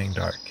frightening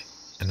dark,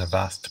 in a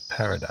vast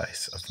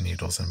paradise of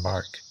needles and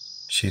bark.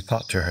 She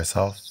thought to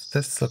herself,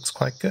 "This looks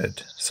quite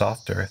good.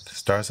 Soft earth,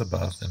 stars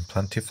above, and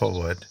plentiful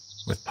wood,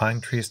 with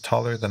pine trees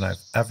taller than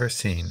I've ever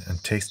seen,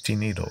 and tasty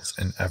needles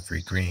in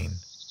every green."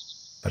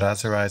 But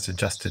as her eyes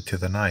adjusted to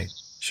the night,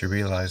 she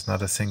realized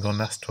not a single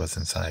nest was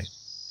in sight,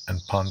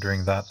 and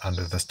pondering that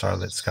under the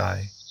starlit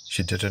sky,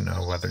 she didn't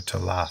know whether to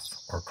laugh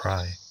or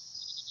cry.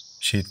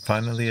 She'd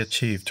finally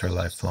achieved her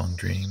lifelong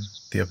dream,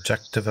 the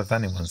objective of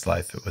anyone's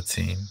life it would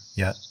seem,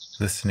 yet,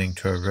 listening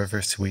to a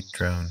river's sweet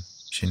drone,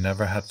 she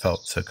never had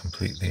felt so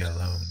completely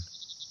alone.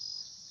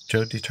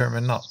 Jo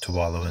determined not to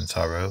wallow in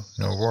sorrow,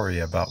 nor worry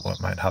about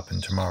what might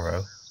happen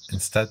tomorrow.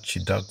 Instead,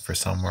 she dug for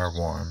somewhere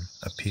warm,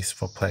 a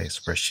peaceful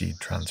place where she'd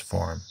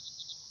transform.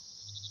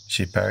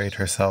 She buried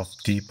herself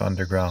deep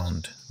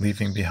underground,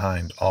 leaving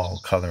behind all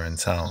color and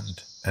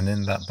sound, and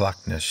in that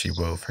blackness she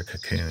wove her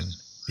cocoon,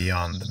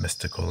 beyond the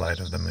mystical light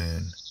of the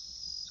moon.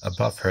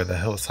 Above her the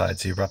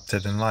hillsides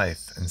erupted in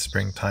life, in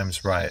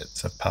springtime's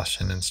riots of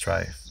passion and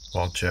strife,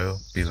 while Jo,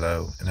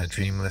 below, in a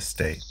dreamless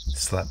state,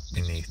 slept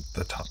beneath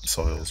the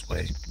topsoil's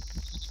weight.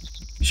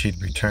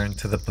 She'd returned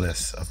to the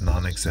bliss of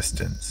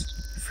non-existence,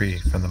 free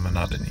from the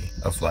monotony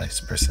of life's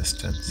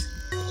persistence.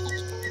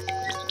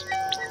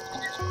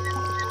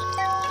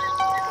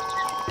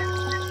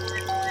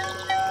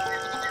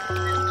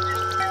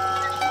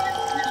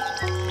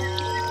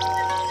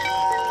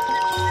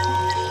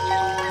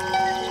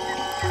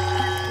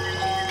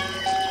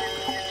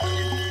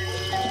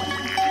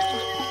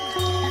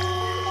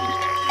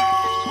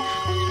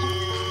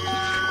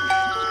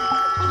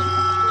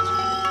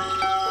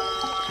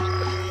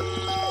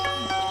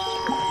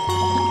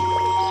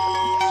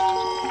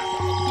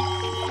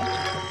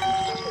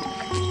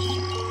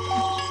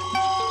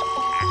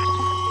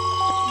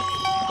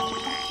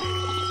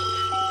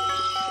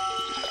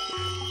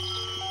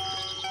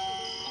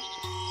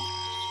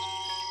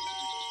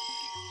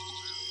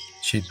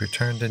 She'd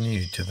returned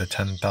anew to the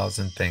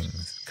 10,000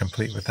 things,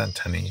 complete with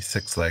antennae,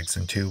 6 legs,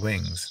 and 2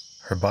 wings.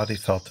 Her body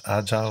felt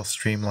agile,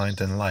 streamlined,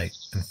 and light.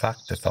 In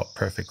fact, it felt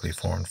perfectly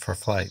formed for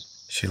flight.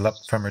 She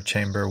leapt from her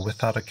chamber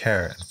without a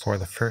care, and for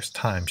the first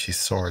time she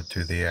soared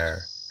through the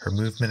air. Her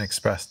movement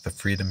expressed the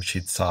freedom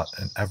she'd sought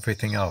and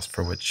everything else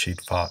for which she'd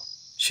fought.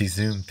 She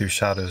zoomed through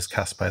shadows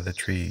cast by the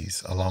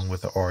trees, along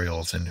with the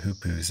orioles and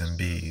hoopoes and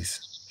bees.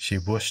 She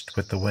whooshed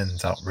with the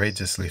winds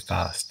outrageously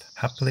fast,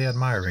 happily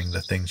admiring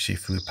the things she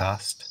flew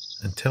past,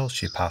 until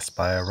she passed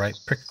by a ripe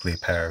prickly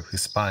pear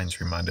whose spines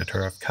reminded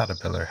her of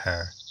caterpillar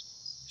hair.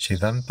 She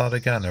then thought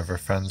again of her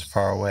friends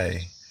far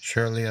away,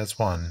 surely as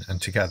one, and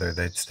together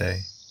they'd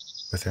stay.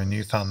 With her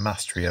newfound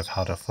mastery of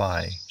how to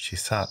fly, she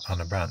sat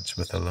on a branch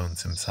with a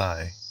lonesome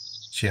sigh.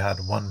 She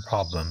had one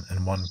problem,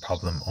 and one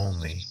problem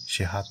only.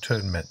 She had to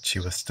admit she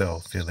was still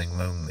feeling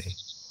lonely.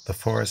 The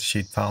forest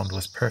she'd found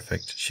was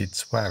perfect, she'd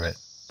swear it,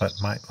 but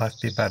might life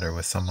be better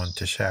with someone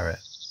to share it?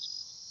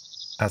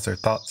 As her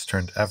thoughts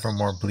turned ever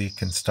more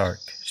bleak and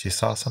stark, she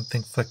saw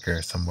something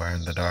flicker somewhere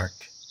in the dark.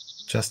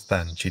 Just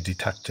then she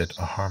detected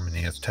a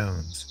harmony of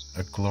tones,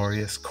 a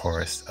glorious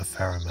chorus of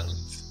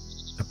pheromones.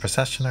 A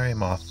processionary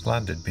moth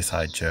landed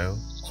beside Jo,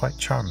 quite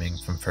charming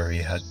from furry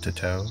head to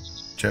toe.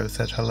 Jo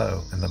said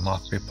hello, and the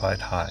moth replied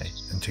hi,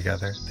 and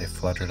together they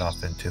fluttered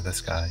off into the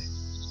sky.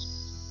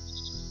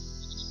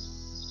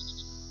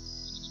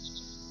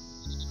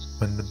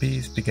 When the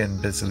bees begin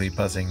busily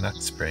buzzing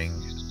next spring,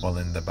 while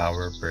in the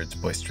bower birds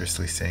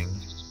boisterously sing,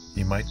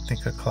 you might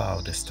think a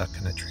cloud is stuck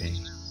in a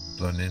tree,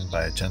 blown in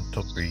by a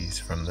gentle breeze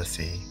from the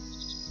sea.